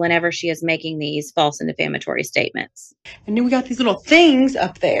has whenever she is making these false and defamatory statements. And then we got these little things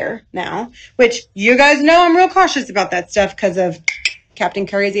up there now, which you guys know I'm real cautious about that stuff because of Captain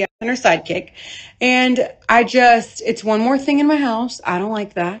Crazy and her sidekick. And it's one more thing in my house. I don't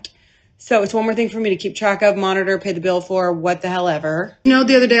like that. So it's one more thing for me to keep track of, monitor, pay the bill for, what the hell ever. You know,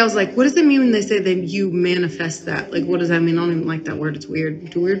 the other day I was like, what does it mean when they say that you manifest that? Like, what does that mean? I don't even like that word. It's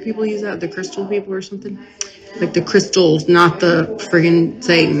weird. Do weird people use that? The crystal people or something? Like the crystals, not the friggin'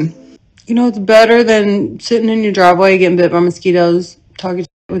 Satan. You know, it's better than sitting in your driveway getting bit by mosquitoes, talking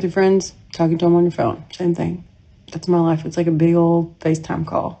with your friends, talking to them on your phone. Same thing. That's my life. It's like a big old FaceTime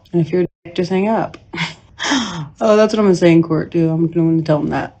call. And if you're a dick, just hang up. Oh, that's what I'm going to say in court, too. I'm going to tell them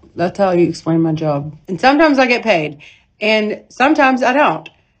that. That's how you explain my job. And sometimes I get paid. And sometimes I don't.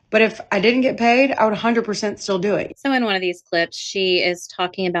 But if I didn't get paid, I would 100% still do it. So in one of these clips, she is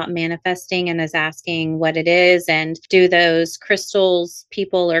talking about manifesting and is asking what it is and do those crystals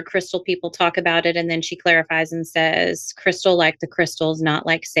people or crystal people talk about it. And then she clarifies and says, crystal like the crystals, not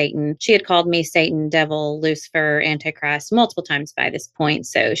like Satan. She had called me Satan, devil, Lucifer, Antichrist multiple times by this point.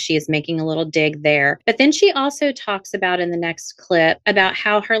 So she is making a little dig there. But then she also talks about in the next clip about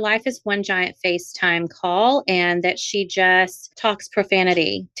how her life is one giant FaceTime call and that she just talks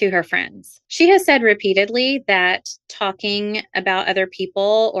profanity to her friends. She has said repeatedly that talking about other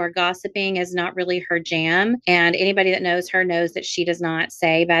people or gossiping is not really her jam. And anybody that knows her knows that she does not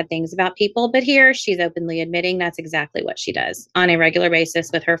say bad things about people. But here she's openly admitting that's exactly what she does on a regular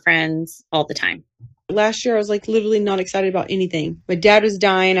basis with her friends all the time. Last year, I was like literally not excited about anything. My dad was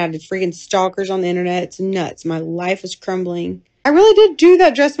dying. I had freaking stalkers on the internet. It's nuts. My life was crumbling. I really did do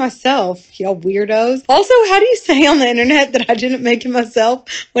that dress myself, y'all weirdos. Also, how do you say on the internet that I didn't make it myself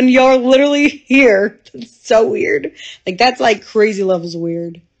when y'all are literally here? It's so weird. Like, that's like crazy levels of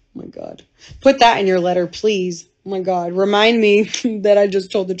weird. Oh my God. Put that in your letter, please. Oh my God. Remind me that I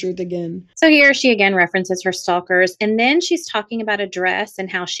just told the truth again. So here she again references her stalkers, and then she's talking about a dress and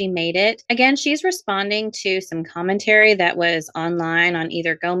how she made it. Again, she's responding to some commentary that was online on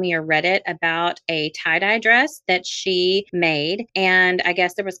either Gomi or Reddit about a tie-dye dress that she made. And I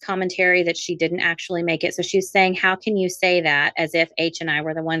guess there was commentary that she didn't actually make it. So she's saying, how can you say that as if H and I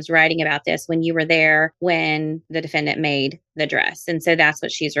were the ones writing about this when you were there when the defendant made the dress? And so that's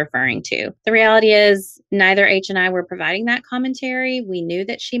what she's referring to. The reality is neither H and I were providing that commentary. We knew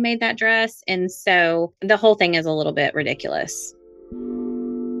that she made that dress. And so the whole thing is a little bit ridiculous.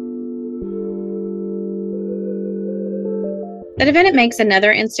 The defendant makes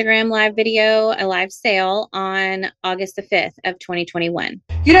another Instagram live video, a live sale on August the 5th of 2021.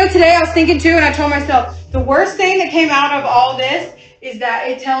 You know, today I was thinking too, and I told myself, the worst thing that came out of all this is that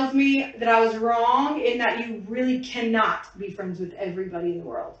it tells me that I was wrong in that you really cannot be friends with everybody in the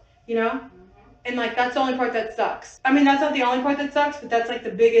world, you know? And like, that's the only part that sucks. I mean, that's not the only part that sucks, but that's like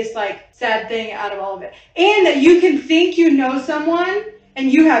the biggest, like, sad thing out of all of it. And that you can think you know someone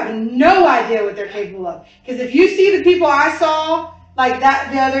and you have no idea what they're capable of. Because if you see the people I saw like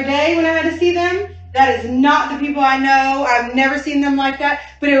that the other day when I had to see them, that is not the people I know. I've never seen them like that.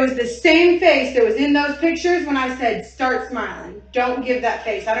 But it was the same face that was in those pictures when I said, start smiling. Don't give that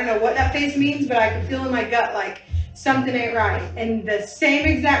face. I don't know what that face means, but I could feel in my gut like something ain't right. And the same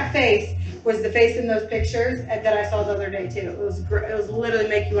exact face was the face in those pictures that I saw the other day too. It was literally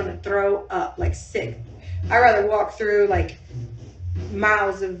make you want to throw up, like sick. I'd rather walk through like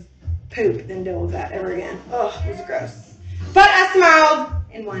miles of poop than deal with that ever again. Oh, it was gross. But I smiled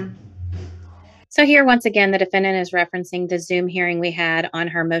and won. So here, once again, the defendant is referencing the Zoom hearing we had on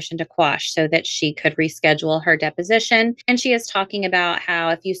her motion to quash so that she could reschedule her deposition. And she is talking about how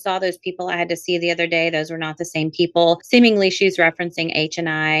if you saw those people I had to see the other day, those were not the same people. Seemingly, she's referencing H and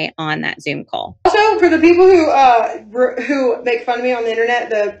I on that Zoom call. Also, for the people who make fun of me on the internet,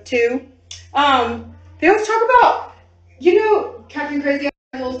 the two, they always talk about, you know, Captain Crazy,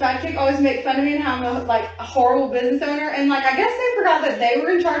 little sidekick, always make fun of me and how I'm a horrible business owner. And like, I guess they forgot that they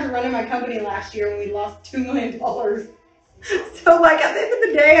were in charge of running my company last year when we lost $2 million. So like, at the end of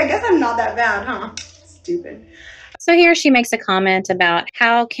the day, I guess I'm not that bad, huh? Stupid. So here she makes a comment about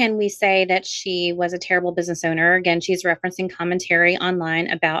how can we say that she was a terrible business owner. Again, she's referencing commentary online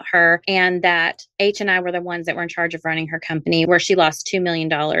about her and that H and I were the ones that were in charge of running her company where she lost $2 million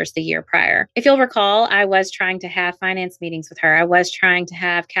the year prior. If you'll recall, I was trying to have finance meetings with her. I was trying to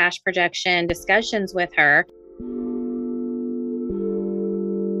have cash projection discussions with her.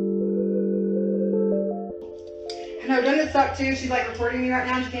 I know, doesn't it suck too? She's like recording me right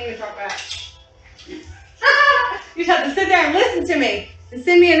now and she can't even talk back. You just have to sit there and listen to me and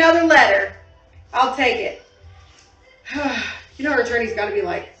send me another letter. I'll take it. You know, her attorney's got to be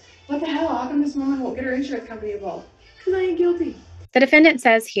like, what the hell? How come this woman won't get her insurance company involved? Because I ain't guilty. The defendant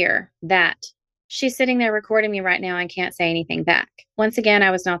says here that she's sitting there recording me right now and can't say anything back. Once again, I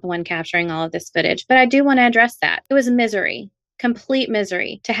was not the one capturing all of this footage, but I do want to address that. It was misery. Complete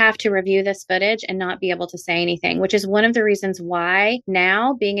misery to have to review this footage and not be able to say anything, which is one of the reasons why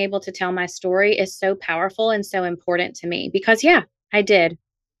now being able to tell my story is so powerful and so important to me. Because yeah, I did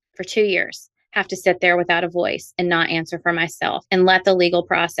for 2 years have to sit there without a voice and not answer for myself and let the legal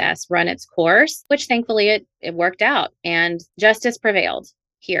process run its course, which thankfully it worked out and justice prevailed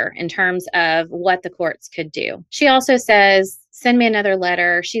here in terms of what the courts could do. She also says send me another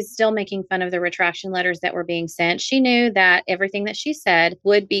letter. She's still making fun of the retraction letters that were being sent. She knew that everything that she said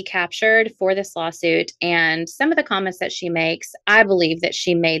would be captured for this lawsuit. And some of the comments that she makes, I believe that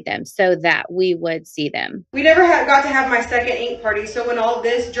she made them so that we would see them. We never got to have my second ink party. So when all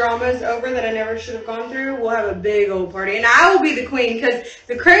this drama is over that I never should have gone through, we'll have a big old party. And I will be the queen because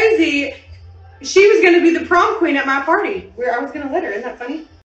the crazy, she was going to be the prom queen at my party where I was going to let her. Isn't that funny?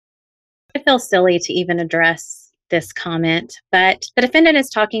 I feel silly to even address this comment, but the defendant is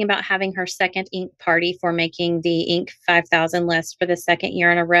talking about having her second ink party for making the Inc. 5000 list for the second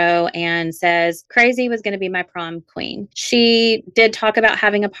year in a row and says Crazy was going to be my prom queen. She did talk about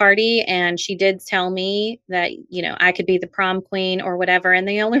having a party and she did tell me that, I could be the prom queen or whatever. And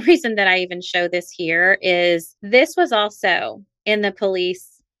the only reason that I even show this here is this was also in the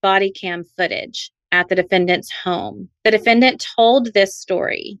police body cam footage at the defendant's home. The defendant told this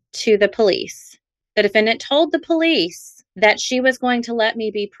story to the police. The defendant told the police that she was going to let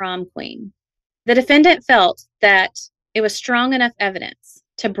me be prom queen. The defendant felt that it was strong enough evidence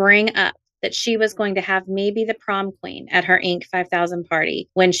to bring up that she was going to have me be the prom queen at her Inc. 5000 party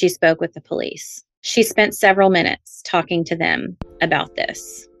when she spoke with the police. She spent several minutes talking to them about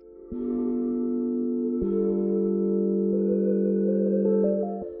this.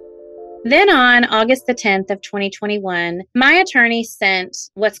 Then on August the 10th of 2021, my attorney sent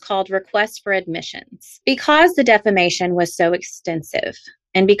what's called requests for admissions. Because the defamation was so extensive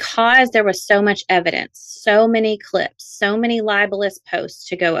and because there was so much evidence, so many clips, so many libelous posts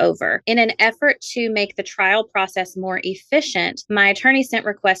to go over, in an effort to make the trial process more efficient, my attorney sent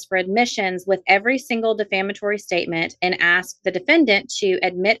requests for admissions with every single defamatory statement and asked the defendant to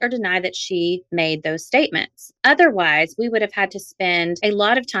admit or deny that she made those statements. Otherwise, we would have had to spend a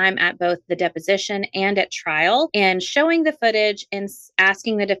lot of time at both the deposition and at trial and showing the footage and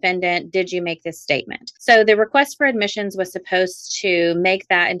asking the defendant, did you make this statement? So the request for admissions was supposed to make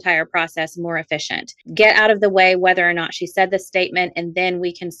that entire process more efficient. Get out of the way whether or not she said the statement, and then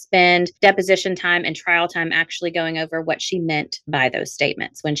we can spend deposition time and trial time actually going over what she meant by those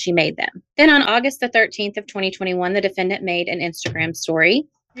statements when she made them. Then on August the 13th of 2021, the defendant made an Instagram story.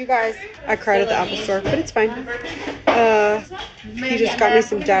 You guys, I cried at the Apple store, but it's fine. He just got me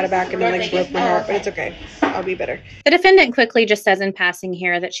some data back and it broke my heart, but it's okay. I'll be better. The defendant quickly just says in passing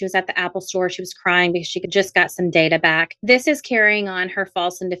here that she was at the Apple store. She was crying because she just got some data back. This is carrying on her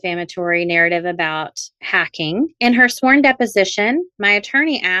false and defamatory narrative about hacking. In her sworn deposition, my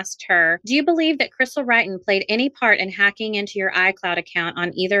attorney asked her, do you believe that Crystal Wrighton played any part in hacking into your iCloud account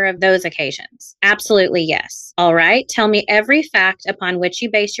on either of those occasions? Absolutely yes. All right. Tell me every fact upon which you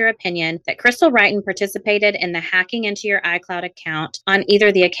base your opinion that Crystal Wrighton participated in the hacking into your iCloud account on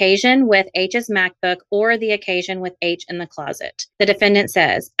either the occasion with H's MacBook or the occasion with H in the closet. The defendant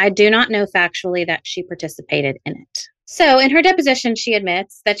says, I do not know factually that she participated in it. So in her deposition, she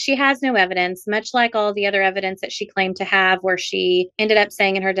admits that she has no evidence, much like all the other evidence that she claimed to have, where she ended up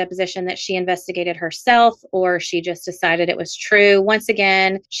saying in her deposition that she investigated herself or she just decided it was true. Once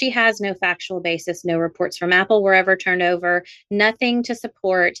again, she has no factual basis. No reports from Apple were ever turned over, nothing to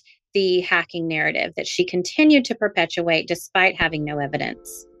support the hacking narrative that she continued to perpetuate despite having no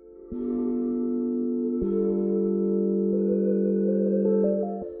evidence.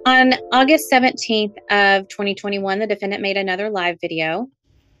 On August 17th of 2021, the defendant made another live video.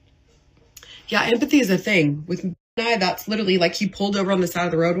 Yeah, empathy is a thing. With me and I, that's literally like he pulled over on the side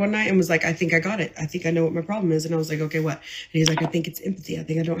of the road one night and was like, I think I got it. I think I know what my problem is. And I was like, okay, what? And he's like, I think it's empathy. I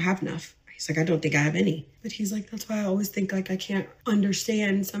think I don't have enough. He's like, I don't think I have any. But he's like, that's why I always think like I can't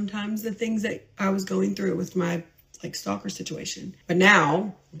understand sometimes the things that I was going through with my like stalker situation. But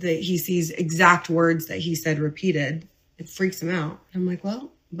now that he sees exact words that he said repeated, it freaks him out. I'm like,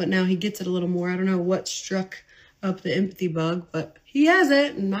 well, but now he gets it a little more. I don't know what struck up the empathy bug, but he has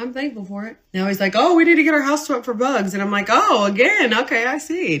it and I'm thankful for it. Now he's like, oh, we need to get our house swept for bugs. And I'm like, oh, again, okay, I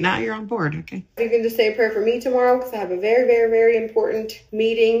see. Now you're on board, okay. You can just say a prayer for me tomorrow because I have a very, very, very important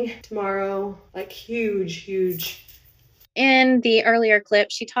meeting tomorrow. Like huge. In the earlier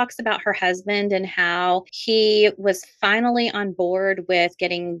clip, she talks about her husband and how he was finally on board with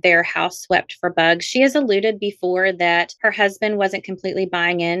getting their house swept for bugs. She has alluded before that her husband wasn't completely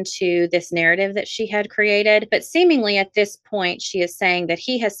buying into this narrative that she had created, but seemingly at this point, she is saying that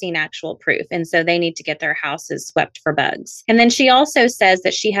he has seen actual proof, and so they need to get their houses swept for bugs. And then she also says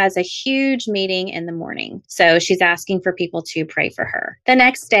that she has a huge meeting in the morning, so she's asking for people to pray for her. The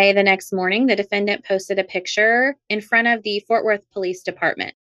next morning, the defendant posted a picture in front of the Fort Worth Police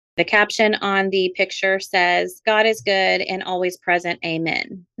Department. The caption on the picture says, God is good and always present,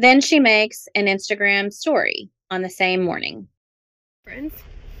 amen. Then she makes an Instagram story on the same morning. Friends,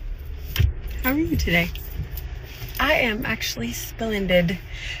 how are you today? I am actually splendid.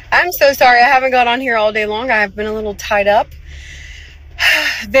 I'm so sorry I haven't got on here all day long. I've been a little tied up.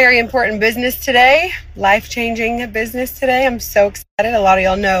 Very important business today. Life-changing business today. I'm so excited. A lot of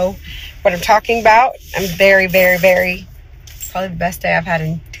y'all know what I'm talking about. I'm very, very, very, probably the best day I've had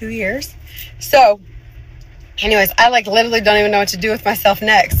in 2 years. So, anyways, I literally don't even know what to do with myself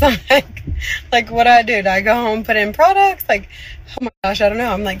next. I'm like, what do I do? Do I go home, put in products? Like, oh my gosh, I don't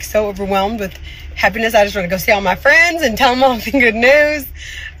know. I'm so overwhelmed with happiness. I just want to go see all my friends and tell them all the good news.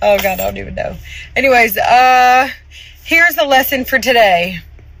 Oh God, I don't even know. Anyways, here's the lesson for today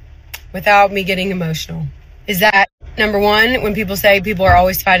without me getting emotional. Is that number one, when people say people are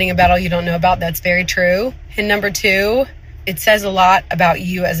always fighting a battle you don't know about, that's very true. And number two, it says a lot about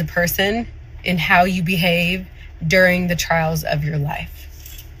you as a person and how you behave during the trials of your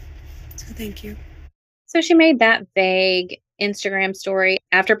life. So thank you. So she made that vague Instagram story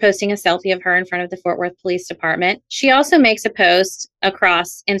after posting a selfie of her in front of the Fort Worth Police Department. She also makes a post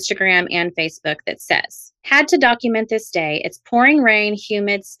across Instagram and Facebook that says, "Had to document this day. It's pouring rain,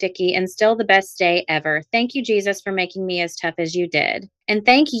 humid, sticky, and still the best day ever. Thank you, Jesus, for making me as tough as you did. And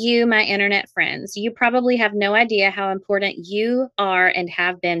thank you, my internet friends. You probably have no idea how important you are and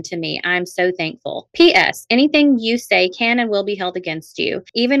have been to me. I'm so thankful. P.S. Anything you say can and will be held against you.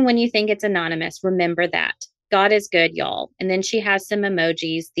 Even when you think it's anonymous, remember that. God is good, y'all." And then she has some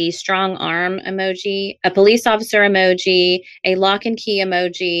emojis, the strong arm emoji, a police officer emoji, a lock and key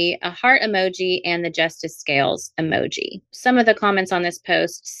emoji, a heart emoji, and the justice scales emoji. Some of the comments on this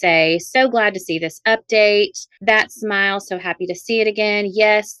post say, "So glad to see this update. That smile, so happy to see it again.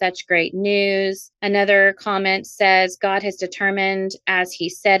 Yes, such great news." Another comment says, "God has determined, as he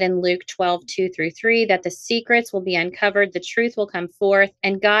said in Luke 12:2-3, that the secrets will be uncovered, the truth will come forth,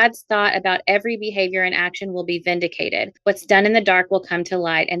 and God's thought about every behavior and action will be vindicated. What's done in the dark will come to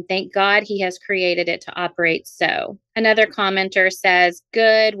light, and thank God he has created it to operate so." Another commenter says,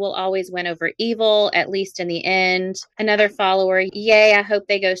 "Good will always win over evil, at least in the end." Another follower, "Yay, I hope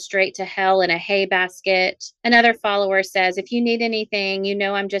they go straight to hell in a hay basket." Another follower says, "If you need anything, you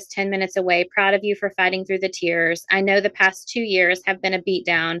know I'm just 10 minutes away. Proud of you for fighting through the tears. I know the past 2 years have been a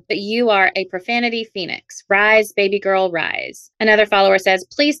beatdown, but you are a profanity phoenix. Rise, baby girl, rise." Another follower says,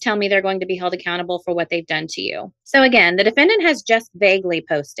 "Please tell me they're going to be held accountable for what they've done to you." So again, the defendant has just vaguely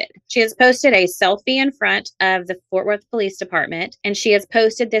posted. She has posted a selfie in front of the Fort Worth Police Department, and she has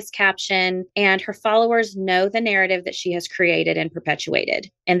posted this caption, and her followers know the narrative that she has created and perpetuated,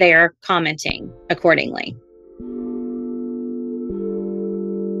 and they are commenting accordingly.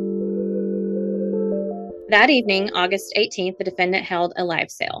 That evening, August 18th, the defendant held a live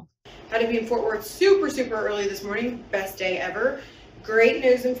sale. Had to be in Fort Worth super early this morning. Best day ever. Great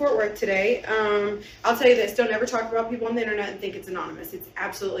news in Fort Worth today. I'll tell you this, don't ever talk about people on the internet and think it's anonymous. It's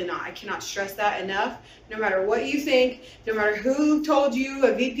absolutely not. I cannot stress that enough. No matter what you think, no matter who told you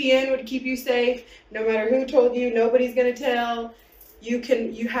a VPN would keep you safe, no matter who told you nobody's going to tell,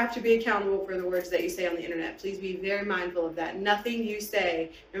 you have to be accountable for the words that you say on the internet. Please be very mindful of that. Nothing you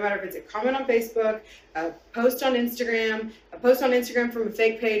say, no matter if it's a comment on Facebook, a post on Instagram from a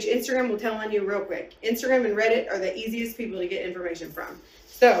fake page, Instagram will tell on you real quick. Instagram and Reddit are the easiest people to get information from.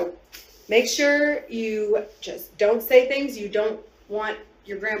 So make sure you just don't say things you don't want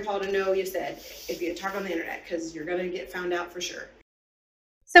your grandpa to know you said if you talk on the internet, because you're going to get found out for sure.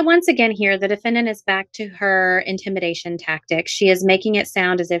 So once again here, the defendant is back to her intimidation tactics. She is making it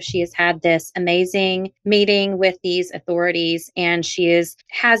sound as if she has had this amazing meeting with these authorities, and she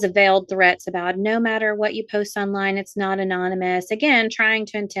has veiled threats about no matter what you post online, it's not anonymous. Again, trying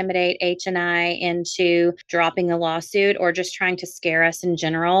to intimidate H&I into dropping a lawsuit or just trying to scare us in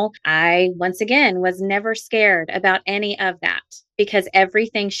general. I, once again, was never scared about any of that, because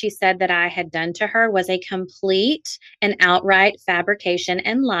everything she said that I had done to her was a complete and outright fabrication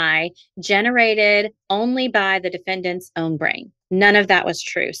and lie generated only by the defendant's own brain. None of that was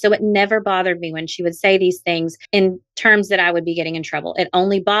true. So it never bothered me when she would say these things in terms that I would be getting in trouble. It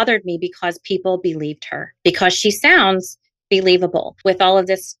only bothered me because people believed her, because she sounds believable with all of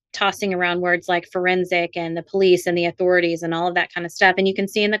this tossing around words like forensic and the police and the authorities and all of that kind of stuff. And you can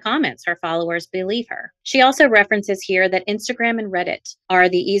see in the comments, her followers believe her. She also references here that Instagram and Reddit are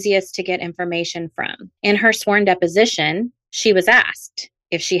the easiest to get information from. In her sworn deposition, she was asked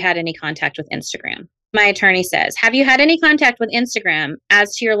if she had any contact with Instagram. My attorney says, "Have you had any contact with Instagram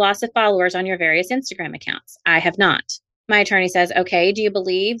as to your loss of followers on your various Instagram accounts?" "I have not." My attorney says, "Okay, do you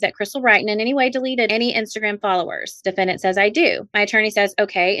believe that Crystal Wrighton in any way deleted any Instagram followers?" Defendant says, "I do." My attorney says,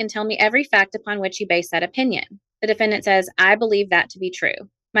 "Okay, and tell me every fact upon which you base that opinion." The defendant says, "I believe that to be true."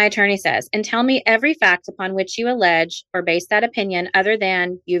 My attorney says, "And tell me every fact upon which you allege or base that opinion other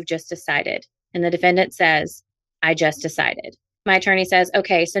than you've just decided." And the defendant says, I just decided. My attorney says,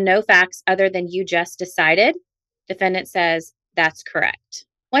 okay, so no facts other than you just decided. Defendant says, that's correct.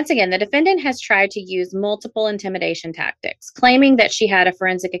 Once again, the defendant has tried to use multiple intimidation tactics, claiming that she had a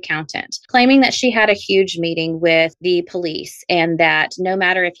forensic accountant, claiming that she had a huge meeting with the police, and that no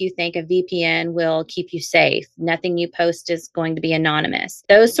matter if you think a VPN will keep you safe, nothing you post is going to be anonymous.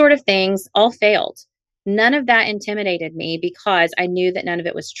 Those sort of things all failed. None of that intimidated me because I knew that none of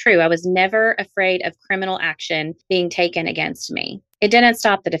it was true. I was never afraid of criminal action being taken against me. It didn't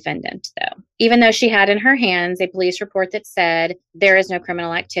stop the defendant, though. Even though she had in her hands a police report that said there is no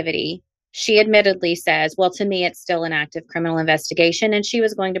criminal activity, she admittedly says, well, to me, it's still an active criminal investigation, and she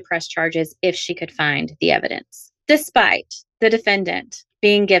was going to press charges if she could find the evidence. Despite the defendant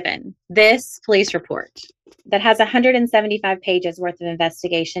being given this police report that has 175 pages worth of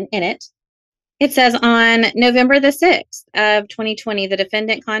investigation in it, it says on November the 6th of 2020, the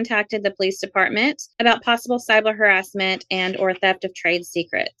defendant contacted the police department about possible cyber harassment and or theft of trade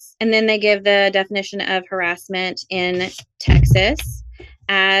secrets. And then they give the definition of harassment in Texas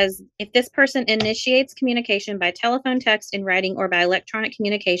as if this person initiates communication by telephone, text, in writing, or by electronic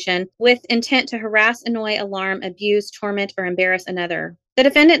communication with intent to harass, annoy, alarm, abuse, torment, or embarrass another. The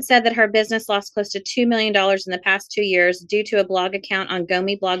defendant said that her business lost close to $2 million in the past 2 years due to a blog account on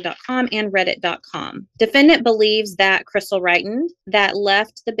gomeblog.com and reddit.com. Defendant believes that Crystal Wrighton, that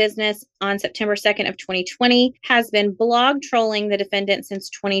left the business on September 2nd of 2020, has been blog trolling the defendant since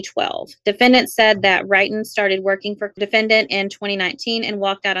 2012. Defendant said that Wrighton started working for defendant in 2019 and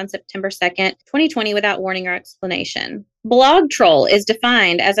walked out on September 2nd, 2020 without warning or explanation. Blog troll is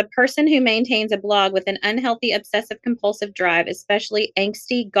defined as a person who maintains a blog with an unhealthy obsessive-compulsive drive, especially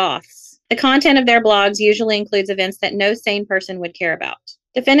angsty goths. The content of their blogs usually includes events that no sane person would care about.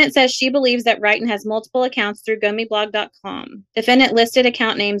 Defendant says she believes that Wrighton has multiple accounts through gomeblog.com. Defendant listed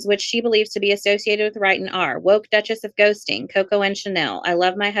account names which she believes to be associated with Wrighton are Woke Duchess of Ghosting, Coco and Chanel, I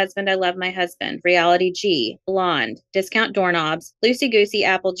Love My Husband, Reality G, Blonde, Discount Doorknobs, Loosey Goosey,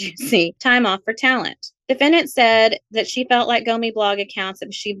 Apple Juicy, Time Off for Talent. Defendant said that she felt like Gomi blog accounts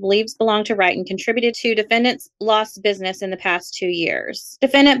that she believes belong to Wrighton contributed to defendant's lost business in the past 2 years.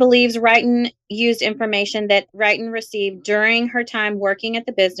 Defendant believes Wrighton used information that Wrighton received during her time working at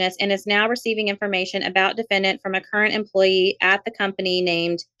the business and is now receiving information about defendant from a current employee at the company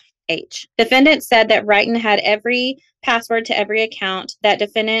named H. Defendant said that Wrighton had every password to every account that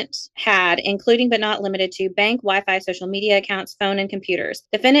defendant had, including but not limited to bank, Wi-Fi, social media accounts, phone, and computers.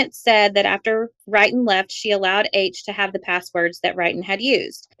 Defendant said that after Wrighton left, she allowed H to have the passwords that Wrighton had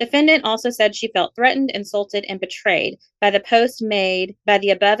used. Defendant also said she felt threatened, insulted, and betrayed by the posts made by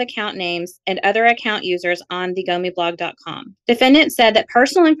the above account names and other account users on the gomeblog.com. Defendant said that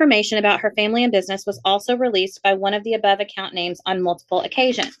personal information about her family and business was also released by one of the above account names on multiple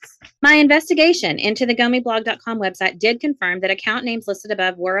occasions. My investigation into the gomeblog.com website did confirm that account names listed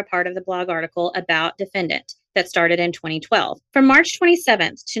above were a part of the blog article about defendant that started in 2012. From March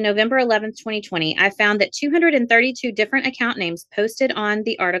 27th to November 11th, 2020, I found that 232 different account names posted on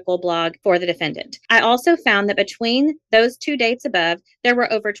the article blog for the defendant. I also found that between those two dates above, there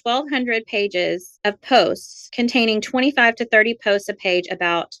were over 1,200 pages of posts containing 25 to 30 posts a page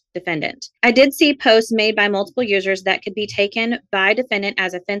about defendant. I did see posts made by multiple users that could be taken by defendant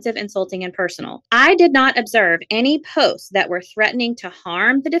as offensive, insulting, and personal. I did not observe any posts that were threatening to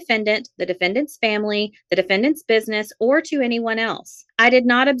harm the defendant's family, the defendant's business, or to anyone else. I did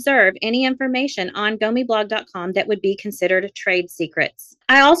not observe any information on gomeblog.com that would be considered trade secrets.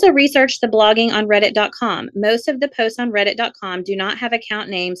 I also researched the blogging on reddit.com. Most of the posts on reddit.com do not have account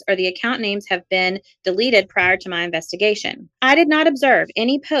names, or the account names have been deleted prior to my investigation. I did not observe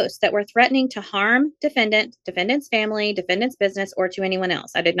any posts that were threatening to harm defendant, defendant's family, defendant's business, or to anyone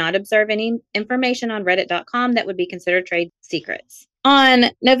else. I did not observe any information on reddit.com that would be considered trade secrets. On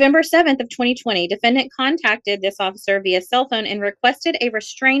November 7th of 2020, defendant contacted this officer via cell phone and requested a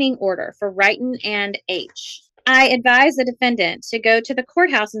restraining order for Wrighton and H. I advised the defendant to go to the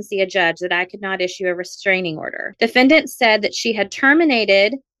courthouse and see a judge, that I could not issue a restraining order. Defendant said that she had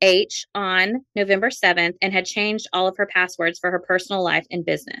terminated H on November 7th and had changed all of her passwords for her personal life and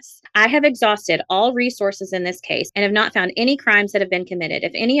business. I have exhausted all resources in this case and have not found any crimes that have been committed.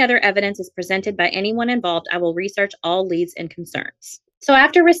 If any other evidence is presented by anyone involved, I will research all leads and concerns. So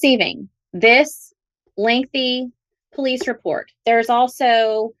after receiving this lengthy police report, there's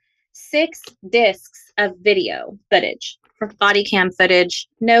also 6 discs of video footage, for body cam footage.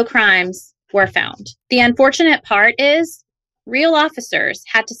 No crimes were found. The unfortunate part is real officers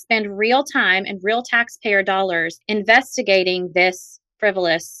had to spend real time and real taxpayer dollars investigating this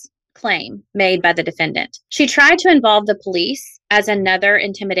frivolous claim made by the defendant. She tried to involve the police as another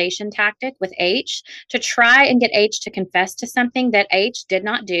intimidation tactic with H to try and get H to confess to something that H did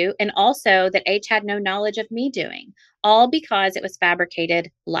not do, and also that H had no knowledge of me doing, all because it was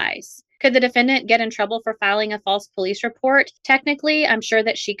fabricated lies. Could the defendant get in trouble for filing a false police report? Technically, I'm sure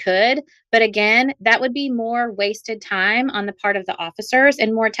that she could. But again, that would be more wasted time on the part of the officers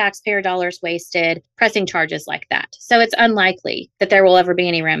and more taxpayer dollars wasted pressing charges like that. So it's unlikely that there will ever be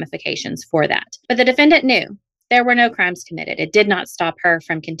any ramifications for that. But the defendant knew there were no crimes committed. It did not stop her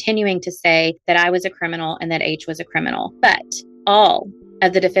from continuing to say that I was a criminal and that H was a criminal. But all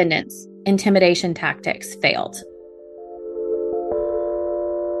of the defendant's intimidation tactics failed.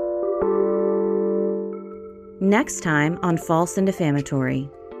 Next time on False and Defamatory.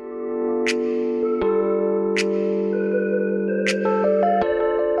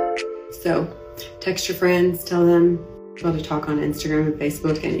 So, text your friends, tell them about to talk on Instagram and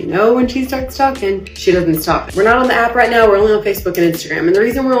Facebook, and you know when she starts talking, she doesn't stop. We're not on the app right now, we're only on Facebook and Instagram. And the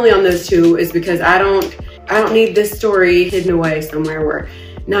reason we're only on those two is because I don't need this story hidden away somewhere where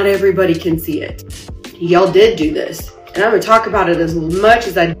not everybody can see it. Y'all did do this, and I'm gonna talk about it as much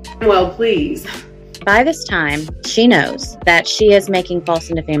as I well please. By this time, she knows that she is making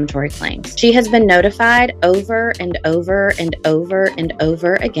false and defamatory claims. She has been notified over and over and over and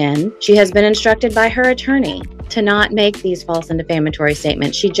over again. She has been instructed by her attorney to not make these false and defamatory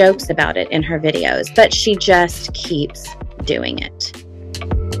statements. She jokes about it in her videos, but she just keeps doing it.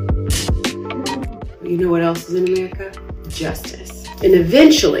 You know what else is in America? Justice. And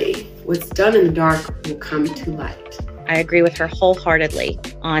eventually, what's done in the dark will come to light. I agree with her wholeheartedly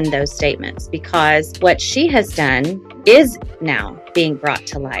on those statements because what she has done is now being brought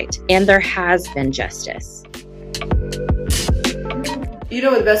to light, and there has been justice. You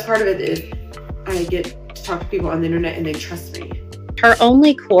know what the best part of it is? I get to talk to people on the internet and they trust me. Her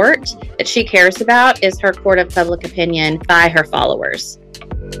only court that she cares about is her court of public opinion by her followers.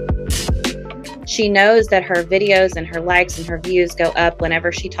 She knows that her videos and her likes and her views go up whenever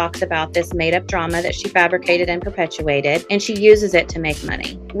she talks about this made-up drama that she fabricated and perpetuated, and she uses it to make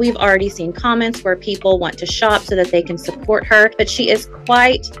money. We've already seen comments where people want to shop so that they can support her, but she is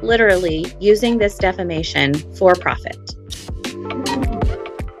quite literally using this defamation for profit.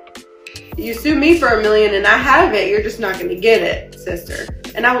 You sue me for $1 million and I have it, you're just not going to get it, sister.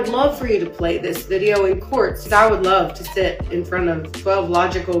 And I would love for you to play this video in courts. I would love to sit in front of 12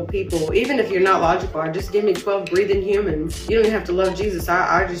 logical people. Even if you're not logical, just give me 12 breathing humans. You don't even have to love Jesus.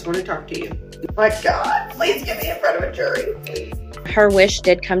 I just want to talk to you. My God, please get me in front of a jury, please. Her wish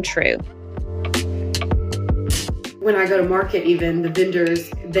did come true. When I go to market, even the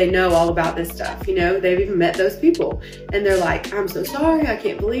vendors, they know all about this stuff. You know, they've even met those people and they're like, I'm so sorry, I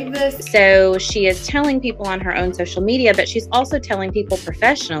can't believe this. So she is telling people on her own social media, but she's also telling people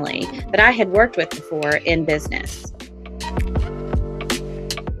professionally that I had worked with before in business.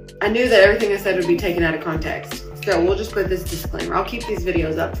 I knew that everything I said would be taken out of context. So we'll just put this disclaimer. I'll keep these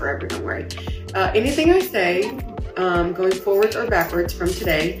videos up forever, don't worry. Anything I say, going forwards or backwards from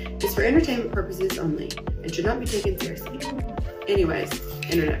today is for entertainment purposes only and should not be taken seriously. Anyways,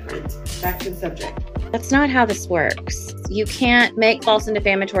 internet friends, back to the subject. That's not how this works. You can't make false and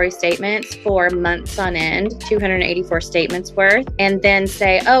defamatory statements for months on end, 284 statements worth, and then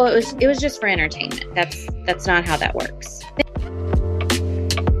say, "Oh, it was just for entertainment." That's not how that works.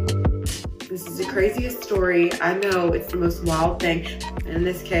 This is the craziest story. I know it's the most wild thing. In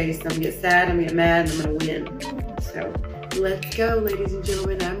this case, I'm gonna get sad, I'm gonna get mad, and I'm gonna win. So let's go, ladies and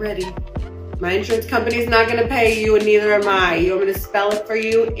gentlemen. I'm ready. My insurance company's not gonna pay you, and neither am I. You want me to spell it for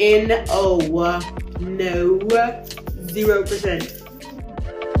you? N-O. No. 0%.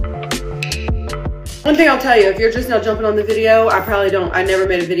 One thing I'll tell you, if you're just now jumping on the video, I never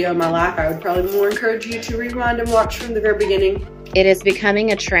made a video in my life. I would probably more encourage you to rewind and watch from the very beginning. It is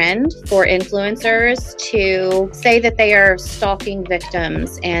becoming a trend for influencers to say that they are stalking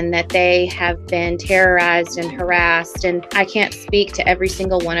victims and that they have been terrorized and harassed. And I can't speak to every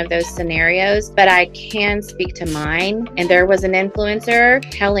single one of those scenarios, but I can speak to mine. And there was an influencer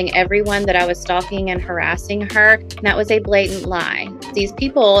telling everyone that I was stalking and harassing her. And that was a blatant lie. These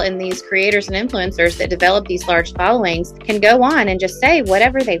people and these creators and influencers that develop these large followings can go on and just say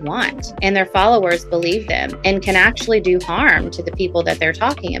whatever they want. And their followers believe them and can actually do harm to the people that they're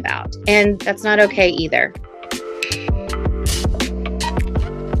talking about. And that's not okay either.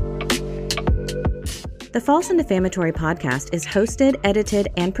 The False and Defamatory podcast is hosted, edited,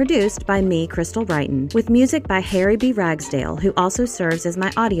 and produced by me, Crystal Brighton, with music by Harry B. Ragsdale, who also serves as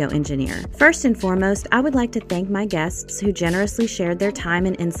my audio engineer. First and foremost, I would like to thank my guests who generously shared their time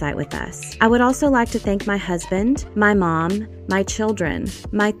and insight with us. I would also like to thank my husband, my mom, my children,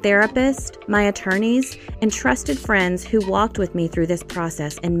 my therapist, my attorneys, and trusted friends who walked with me through this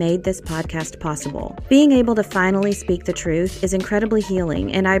process and made this podcast possible. Being able to finally speak the truth is incredibly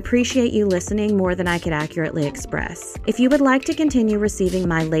healing, and I appreciate you listening more than I could accurately express. If you would like to continue receiving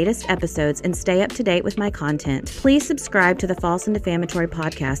my latest episodes and stay up to date with my content, please subscribe to the False and Defamatory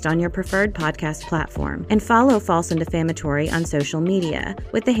podcast on your preferred podcast platform, and follow False and Defamatory on social media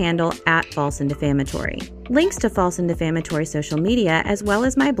with the handle @falseanddefamatory. Links to False and Defamatory social media, as well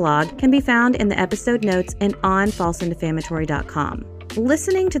as my blog, can be found in the episode notes and on falseanddefamatory.com.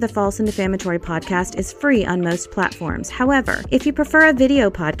 Listening to the False and Defamatory podcast is free on most platforms. However, if you prefer a video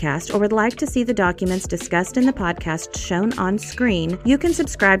podcast or would like to see the documents discussed in the podcast shown on screen, you can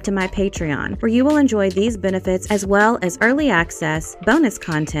subscribe to my Patreon, where you will enjoy these benefits as well as early access, bonus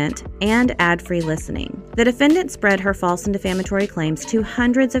content, and ad-free listening. The defendant spread her false and defamatory claims to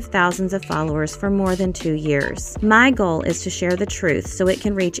hundreds of thousands of followers for more than 2 years. My goal is to share the truth so it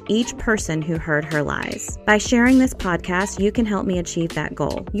can reach each person who heard her lies. By sharing this podcast, you can help me achieve that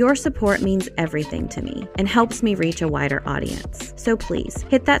goal. Your support means everything to me and helps me reach a wider audience. So please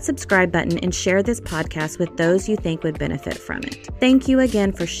hit that subscribe button and share this podcast with those you think would benefit from it. Thank you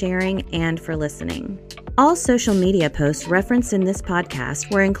again for sharing and for listening. All social media posts referenced in this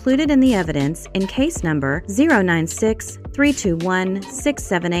podcast were included in the evidence in case number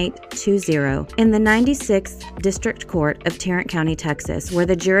 096-321-67820 in the 96th District Court of Tarrant County, Texas, where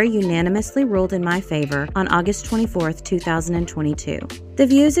the jury unanimously ruled in my favor on August 24th, 2022. The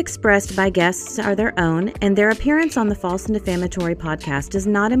views expressed by guests are their own, and their appearance on the False and Defamatory podcast does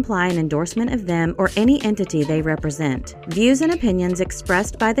not imply an endorsement of them or any entity they represent. Views and opinions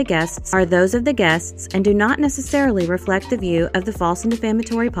expressed by the guests are those of the guests and do not necessarily reflect the view of the False and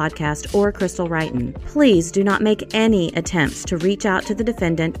Defamatory podcast or Crystal Wrighton. Please do not make any attempts to reach out to the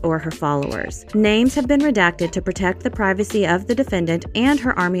defendant or her followers. Names have been redacted to protect the privacy of the defendant and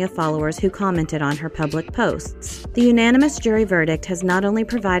her army of followers who commented on her public posts. The unanimous jury verdict has not only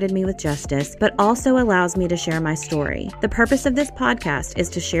provided me with justice, but also allows me to share my story. The purpose of this podcast is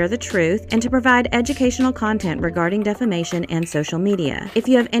to share the truth and to provide educational content regarding defamation and social media. If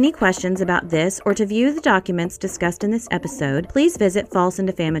you have any questions about this or to view the documents discussed in this episode, please visit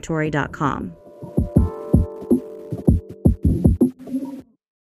falseanddefamatory.com.